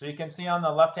 So you can see on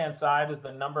the left-hand side is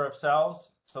the number of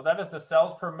cells. So that is the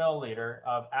cells per milliliter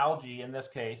of algae in this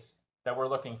case that we're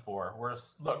looking for. We're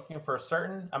looking for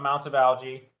certain amounts of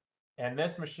algae, and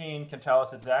this machine can tell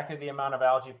us exactly the amount of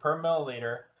algae per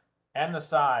milliliter and the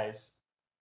size.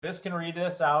 This can read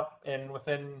this out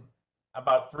within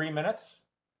about 3 minutes.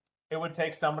 It would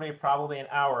take somebody probably an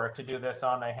hour to do this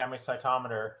on a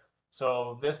hemicytometer.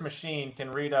 So this machine can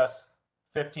read us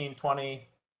 15, 20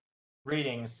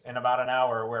 readings in about an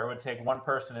hour, where it would take one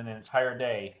person an entire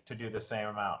day to do the same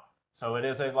amount. So it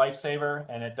is a lifesaver,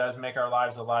 and it does make our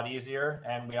lives a lot easier.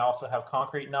 And we also have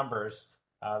concrete numbers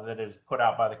that is put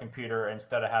out by the computer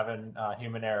instead of having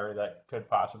human error that could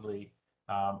possibly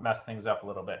mess things up a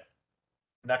little bit.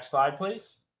 Next slide,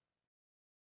 please.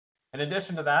 In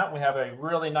addition to that, we have a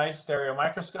really nice stereo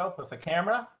microscope with a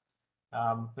camera.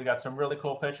 We got some really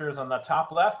cool pictures on the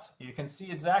top left. You can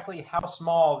see exactly how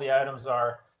small the items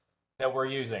are that we're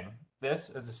using. This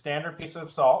is a standard piece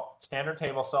of salt, standard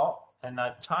table salt, and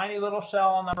that tiny little shell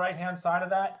on the right-hand side of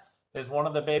that is one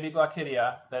of the baby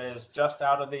Glaucidia that is just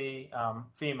out of the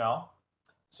female.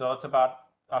 So it's about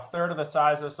a third of the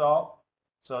size of salt.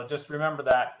 So just remember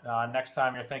that next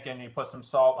time you're thinking you put some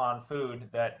salt on food,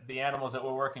 that the animals that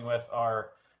we're working with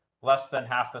are less than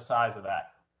half the size of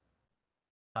that.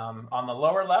 On the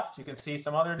lower left, you can see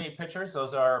some other neat pictures.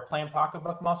 Those are plain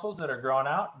pocketbook mussels that are growing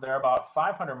out. They're about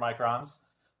 500 microns,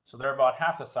 so they're about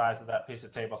half the size of that piece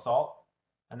of table salt.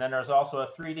 And then there's also a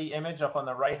 3D image up on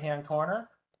the right-hand corner.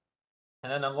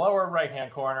 And then the lower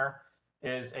right-hand corner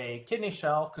is a kidney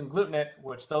shell conglutinate,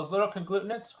 which those little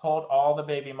conglutinates hold all the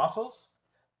baby mussels.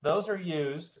 Those are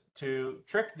used to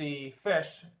trick the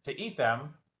fish to eat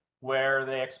them, where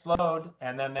they explode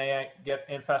and then they get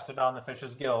infested on the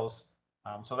fish's gills.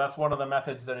 So that's one of the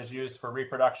methods that is used for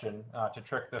reproduction to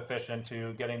trick the fish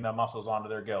into getting the mussels onto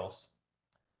their gills.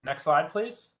 Next slide,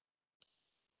 please.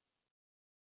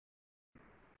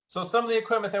 So some of the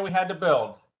equipment that we had to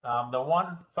build. The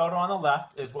one photo on the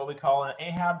left is what we call an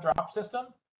AHAB drop system.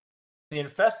 The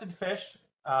infested fish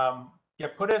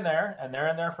get put in there, and they're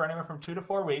in there for anywhere from 2 to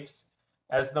 4 weeks.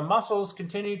 As the mussels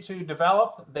continue to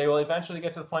develop, they will eventually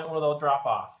get to the point where they'll drop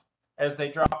off. As they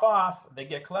drop off, they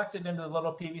get collected into the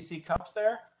little PVC cups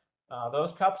there.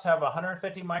 Those cups have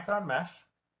 150 micron mesh,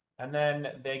 and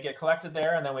then they get collected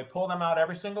there, and then we pull them out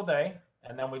every single day,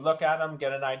 and then we look at them,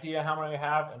 get an idea how many we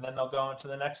have, and then they'll go into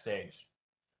the next stage.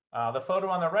 The photo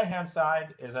on the right-hand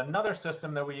side is another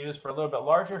system that we use for a little bit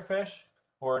larger fish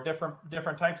or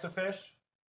different types of fish,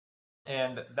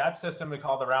 and that system we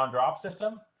call the round drop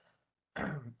system.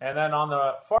 And then on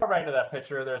the far right of that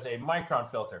picture, there's a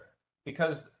micron filter,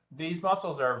 because these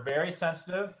mussels are very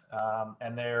sensitive,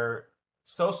 and they're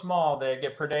so small they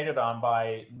get predated on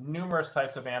by numerous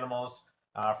types of animals,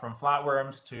 from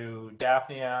flatworms to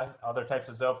daphnia, other types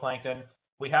of zooplankton.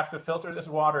 We have to filter this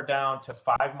water down to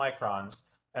 5 microns,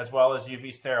 as well as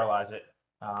UV sterilize it.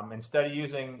 Instead of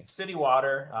using city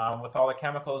water with all the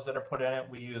chemicals that are put in it,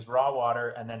 we use raw water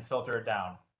and then filter it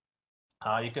down.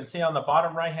 You can see on the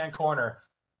bottom right-hand corner,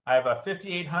 I have a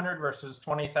 5,800 versus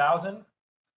 20,000.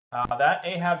 That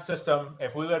AHAB system,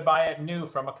 if we would buy it new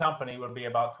from a company, would be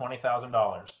about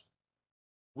 $20,000.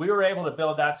 We were able to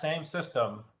build that same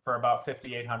system for about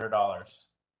 $5,800.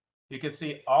 You can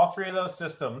see all three of those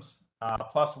systems,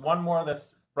 plus one more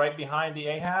that's right behind the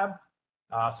AHAB.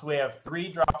 So we have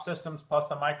 3 drop systems plus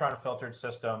the micron filtered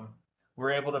system.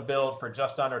 We're able to build for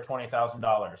just under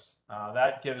 $20,000.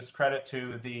 That gives credit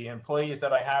to the employees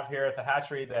that I have here at the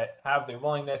hatchery that have the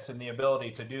willingness and the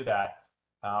ability to do that.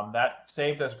 That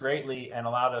saved us greatly and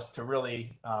allowed us to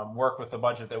really work with the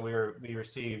budget that we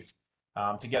received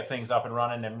to get things up and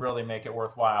running and really make it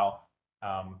worthwhile.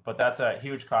 But that's a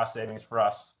huge cost savings for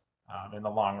us in the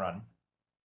long run.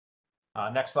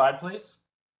 Next slide, please.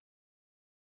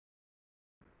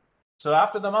 So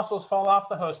after the mussels fall off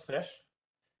the host fish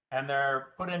and they're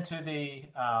put into the,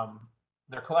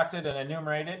 they're collected and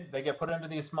enumerated, they get put into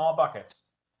these small buckets.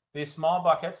 These small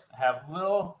buckets have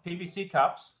little PVC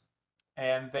cups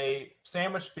and they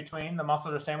sandwich between, the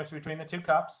mussels are sandwiched between the 2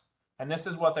 cups. And this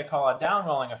is what they call a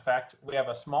downwelling effect. We have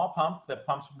a small pump that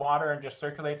pumps water and just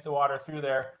circulates the water through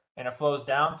there, and it flows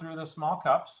down through the small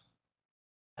cups.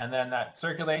 And then that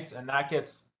circulates and that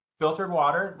gets filtered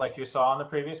water like you saw in the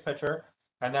previous picture.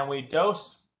 And then we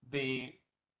dose the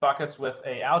buckets with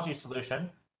a algae solution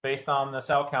based on the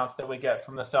cell counts that we get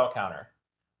from the cell counter.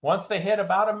 Once they hit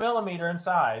about 1 millimeter in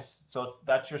size, so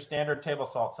that's your standard table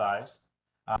salt size,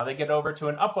 they get over to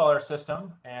an upweller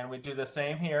system, and we do the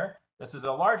same here. This is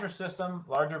a larger system,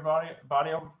 larger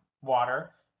body of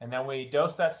water, and then we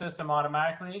dose that system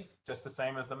automatically, just the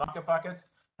same as the bucket buckets.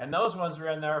 And those ones are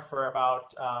in there for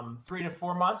about 3 to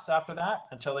 4 months after that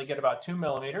until they get about 2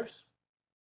 millimeters.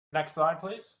 Next slide,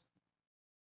 please.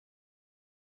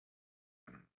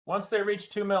 Once they reach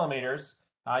 2 millimeters,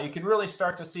 you can really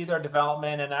start to see their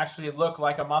development and actually look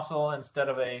like a mussel instead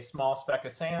of a small speck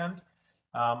of sand.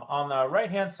 On the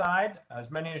right-hand side,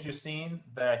 as many as you've seen,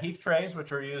 the heath trays,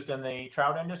 which are used in the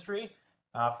trout industry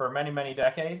for many, many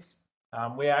decades.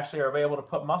 We actually are able to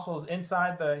put mussels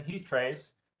inside the heath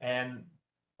trays and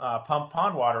pump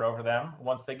pond water over them.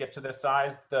 Once they get to this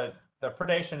size, the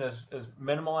predation is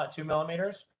minimal at 2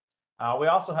 millimeters. We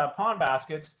also have pond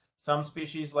baskets. Some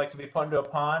species like to be put into a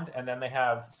pond, and then they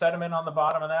have sediment on the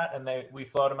bottom of that, and we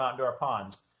float them out into our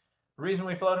ponds. The reason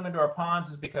we float them into our ponds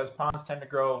is because ponds tend to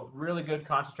grow really good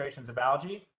concentrations of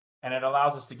algae, and it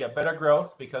allows us to get better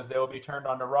growth because they will be turned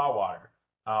onto raw water.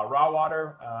 Raw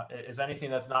water is anything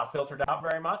that's not filtered out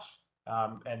very much,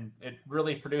 and it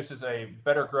really produces a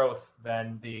better growth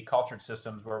than the cultured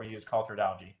systems where we use cultured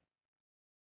algae.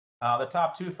 The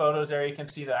top 2 photos there, you can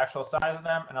see the actual size of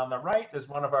them, and on the right is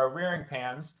one of our rearing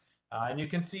pans, and you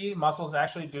can see mussels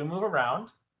actually do move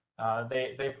around.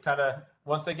 They've kind of,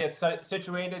 once they get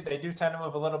situated, they do tend to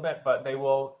move a little bit, but they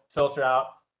will filter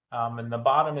out. And the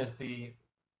bottom is the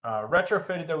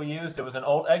retrofitted that we used. It was an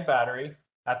old egg battery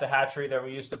at the hatchery that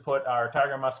we used to put our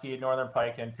tiger muskie, northern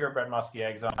pike, and purebred muskie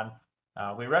eggs on.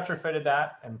 We retrofitted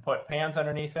that and put pans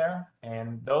underneath there,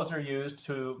 and those are used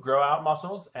to grow out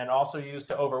mussels and also used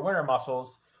to overwinter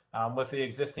mussels with the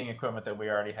existing equipment that we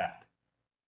already had.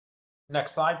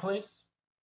 Next slide, please.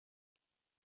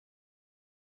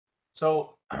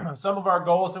 So some of our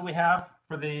goals that we have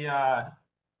for the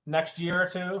next year or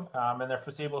two in the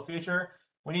foreseeable future,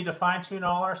 we need to fine tune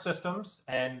all our systems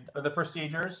and the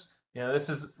procedures. You know, this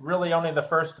is really only the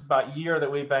first about year that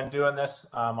we've been doing this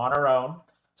on our own.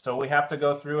 So we have to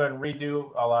go through and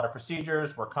redo a lot of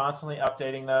procedures. We're constantly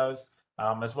updating those,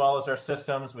 as well as our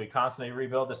systems. We constantly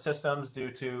rebuild the systems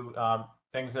due to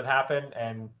things that happen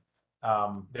and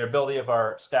the ability of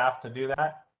our staff to do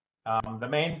that. The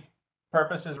main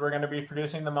purpose is we're going to be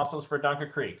producing the mussels for Dunker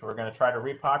Creek. We're going to try to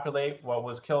repopulate what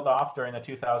was killed off during the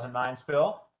 2009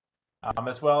 spill,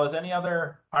 as well as any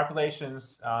other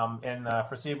populations in the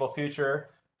foreseeable future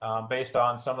based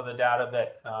on some of the data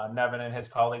that Nevin and his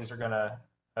colleagues are going to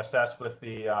assess with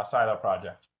the silo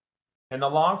project. In the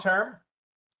long term,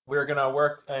 we're going to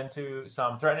work into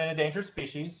some threatened and endangered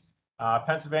species.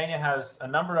 Pennsylvania has a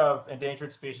number of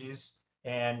endangered species,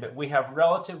 and we have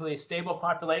relatively stable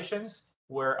populations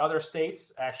where other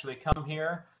states actually come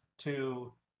here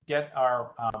to get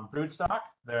our brood stock,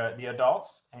 the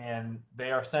adults, and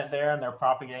they are sent there and they're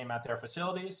propagating at their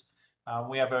facilities.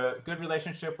 We have a good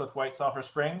relationship with White Sulphur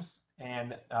Springs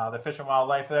and the Fish and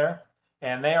Wildlife there,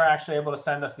 and they are actually able to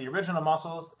send us the original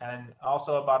mussels, and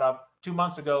also about 2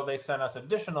 months ago they sent us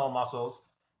additional mussels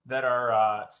that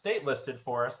are state listed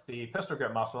for us, the pistol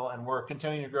grip mussel, and we're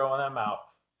continuing to grow them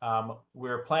out.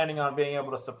 We're planning on being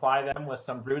able to supply them with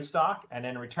some brood stock, and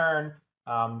in return,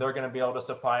 they're going to be able to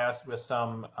supply us with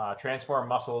some transformed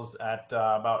mussels at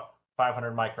about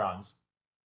 500 microns.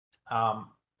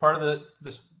 Part of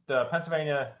the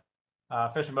Pennsylvania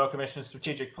Fish and Boat Commission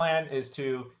strategic plan is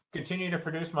to continue to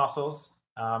produce mussels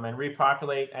and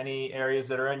repopulate any areas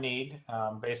that are in need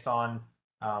based on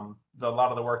a lot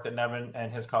of the work that Nevin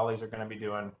and his colleagues are going to be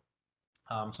doing.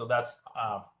 So that's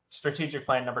strategic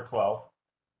plan number 12.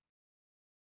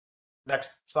 Next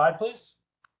slide, please.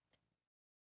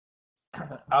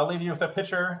 I'll leave you with a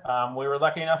picture. We were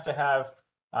lucky enough to have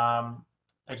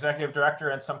executive director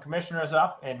and some commissioners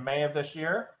up in May of this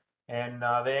year, and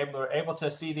they were able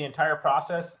to see the entire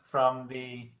process from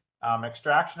the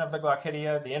extraction of the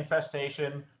Glaucidia, the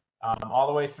infestation, all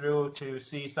the way through to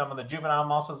see some of the juvenile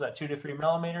mussels at 2 to 3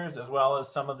 millimeters, as well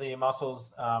as some of the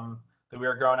mussels that we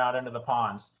were growing out into the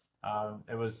ponds.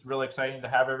 It was really exciting to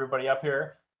have everybody up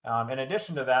here. In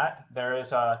addition to that, there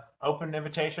is an open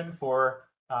invitation for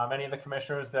any of the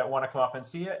commissioners that want to come up and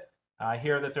see it. I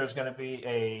hear that there's going to be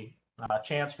a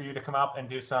chance for you to come up and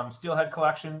do some steelhead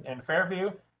collection in Fairview.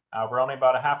 We're only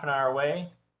about a half an hour away.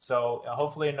 So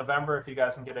hopefully in November, if you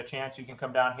guys can get a chance, you can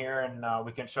come down here and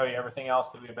we can show you everything else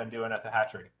that we've been doing at the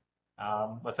hatchery.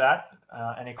 With that,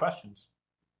 any questions?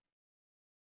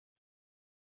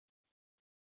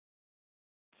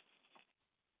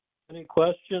 Any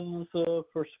questions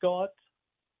for Scott?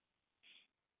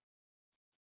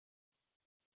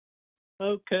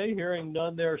 Okay, hearing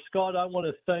none there. Scott, I want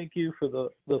to thank you for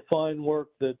the fine work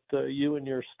that you and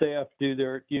your staff do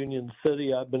there at Union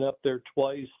City. I've been up there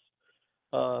twice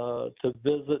to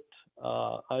visit.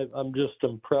 I'm just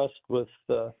impressed with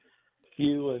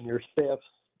you and your staff's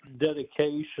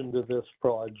dedication to this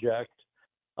project.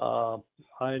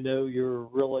 I know you're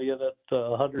really in it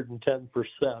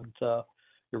 110%.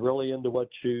 You're really into what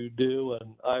you do,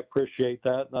 and I appreciate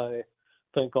that, and I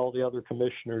think all the other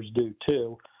commissioners do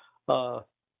too.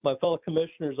 My fellow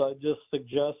commissioners, I just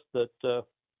suggest that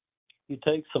you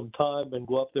take some time and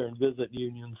go up there and visit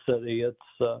Union City.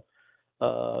 It's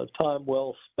time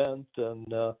well spent,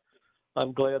 and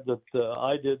I'm glad that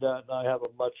I did that, and I have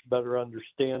a much better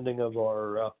understanding of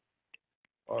our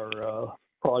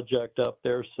project up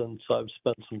there since I've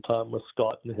spent some time with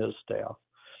Scott and his staff.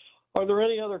 Are there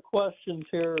any other questions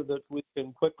here that we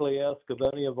can quickly ask of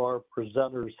any of our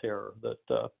presenters here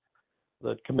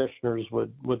that commissioners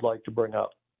would like to bring up?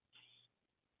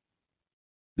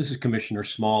 This is Commissioner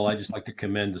Small. I'd just like to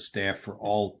commend the staff for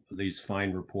all of these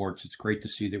fine reports. It's great to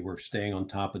see that we're staying on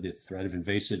top of the threat of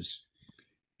invasives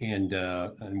and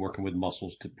working with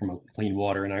mussels to promote clean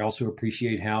water. And I also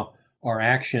appreciate how our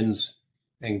actions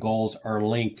and goals are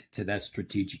linked to that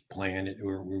strategic plan.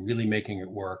 We're really making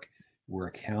it work. We're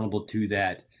accountable to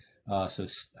that. So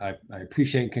I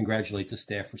appreciate and congratulate the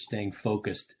staff for staying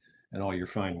focused and all your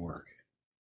fine work.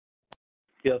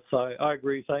 Yes, I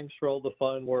agree. Thanks for all the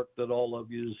fine work that all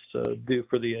of you do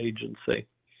for the agency.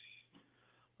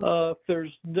 Is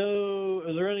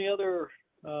there any other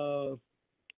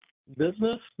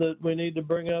business that we need to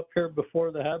bring up here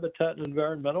before the Habitat and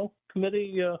Environmental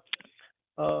Committee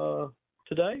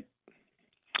today?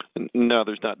 No,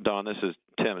 there's not, Don. This is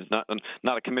Tim. It's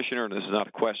not a commissioner, and this is not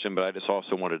a question, but I just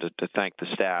also wanted to thank the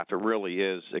staff. It really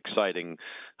is exciting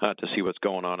to see what's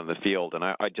going on in the field. And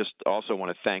I just also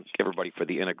want to thank everybody for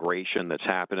the integration that's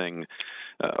happening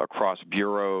across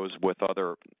bureaus with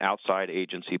other outside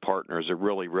agency partners. It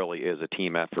really, really is a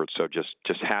team effort. So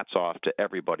just hats off to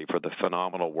everybody for the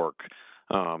phenomenal work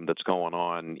that's going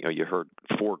on. You know, you heard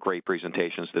 4 great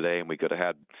presentations today, and we could have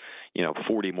had,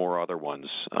 40 more other ones.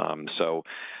 So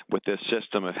with this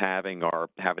system of having our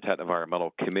Habitat and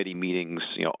Environmental Committee meetings,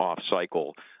 off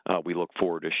cycle, we look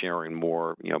forward to sharing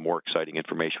more, more exciting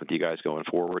information with you guys going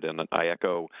forward. And I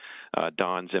echo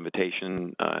Don's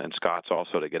invitation and Scott's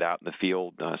also to get out in the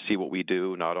field, see what we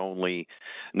do, not only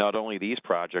these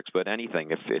projects, but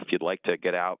anything. If you'd like to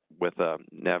get out with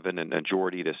Nevin and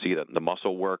Jordy to see the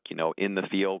mussel work, in the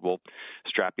field, we'll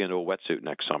strap you into a wetsuit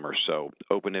next summer. So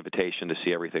open invitation to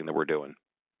see everything that we're doing.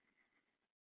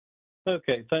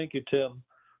 Okay, thank you, Tim.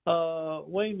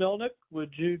 Wayne Melnick,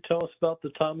 would you tell us about the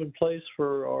time and place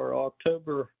for our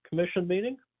October commission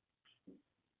meeting?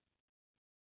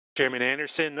 Chairman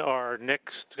Anderson, our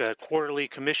next quarterly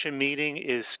commission meeting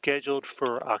is scheduled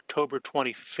for October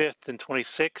 25th and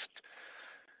 26th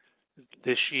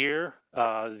this year.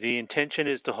 The intention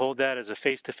is to hold that as a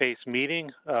face-to-face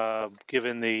meeting,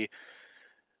 given the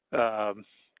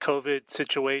COVID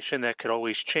situation that could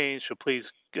always change. So please,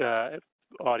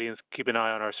 audience, keep an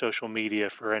eye on our social media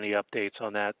for any updates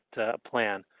on that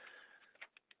plan.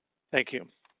 Thank you.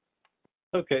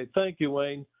 Okay, thank you,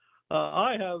 Wayne.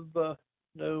 I have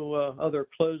no other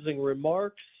closing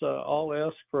remarks. I'll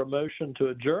ask for a motion to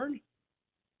adjourn.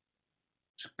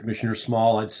 Commissioner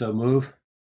Small, I'd so move.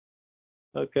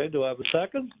 Okay, do I have a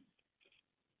second?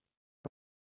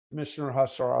 Commissioner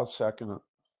Hussar, I'll second it.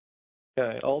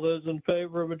 Okay, all those in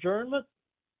favor of adjournment?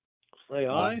 Say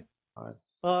aye. Aye.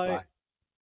 Aye.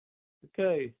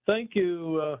 Okay, thank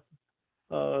you,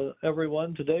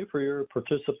 everyone today for your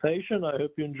participation. I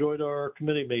hope you enjoyed our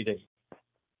committee meeting.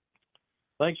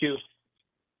 Thank you.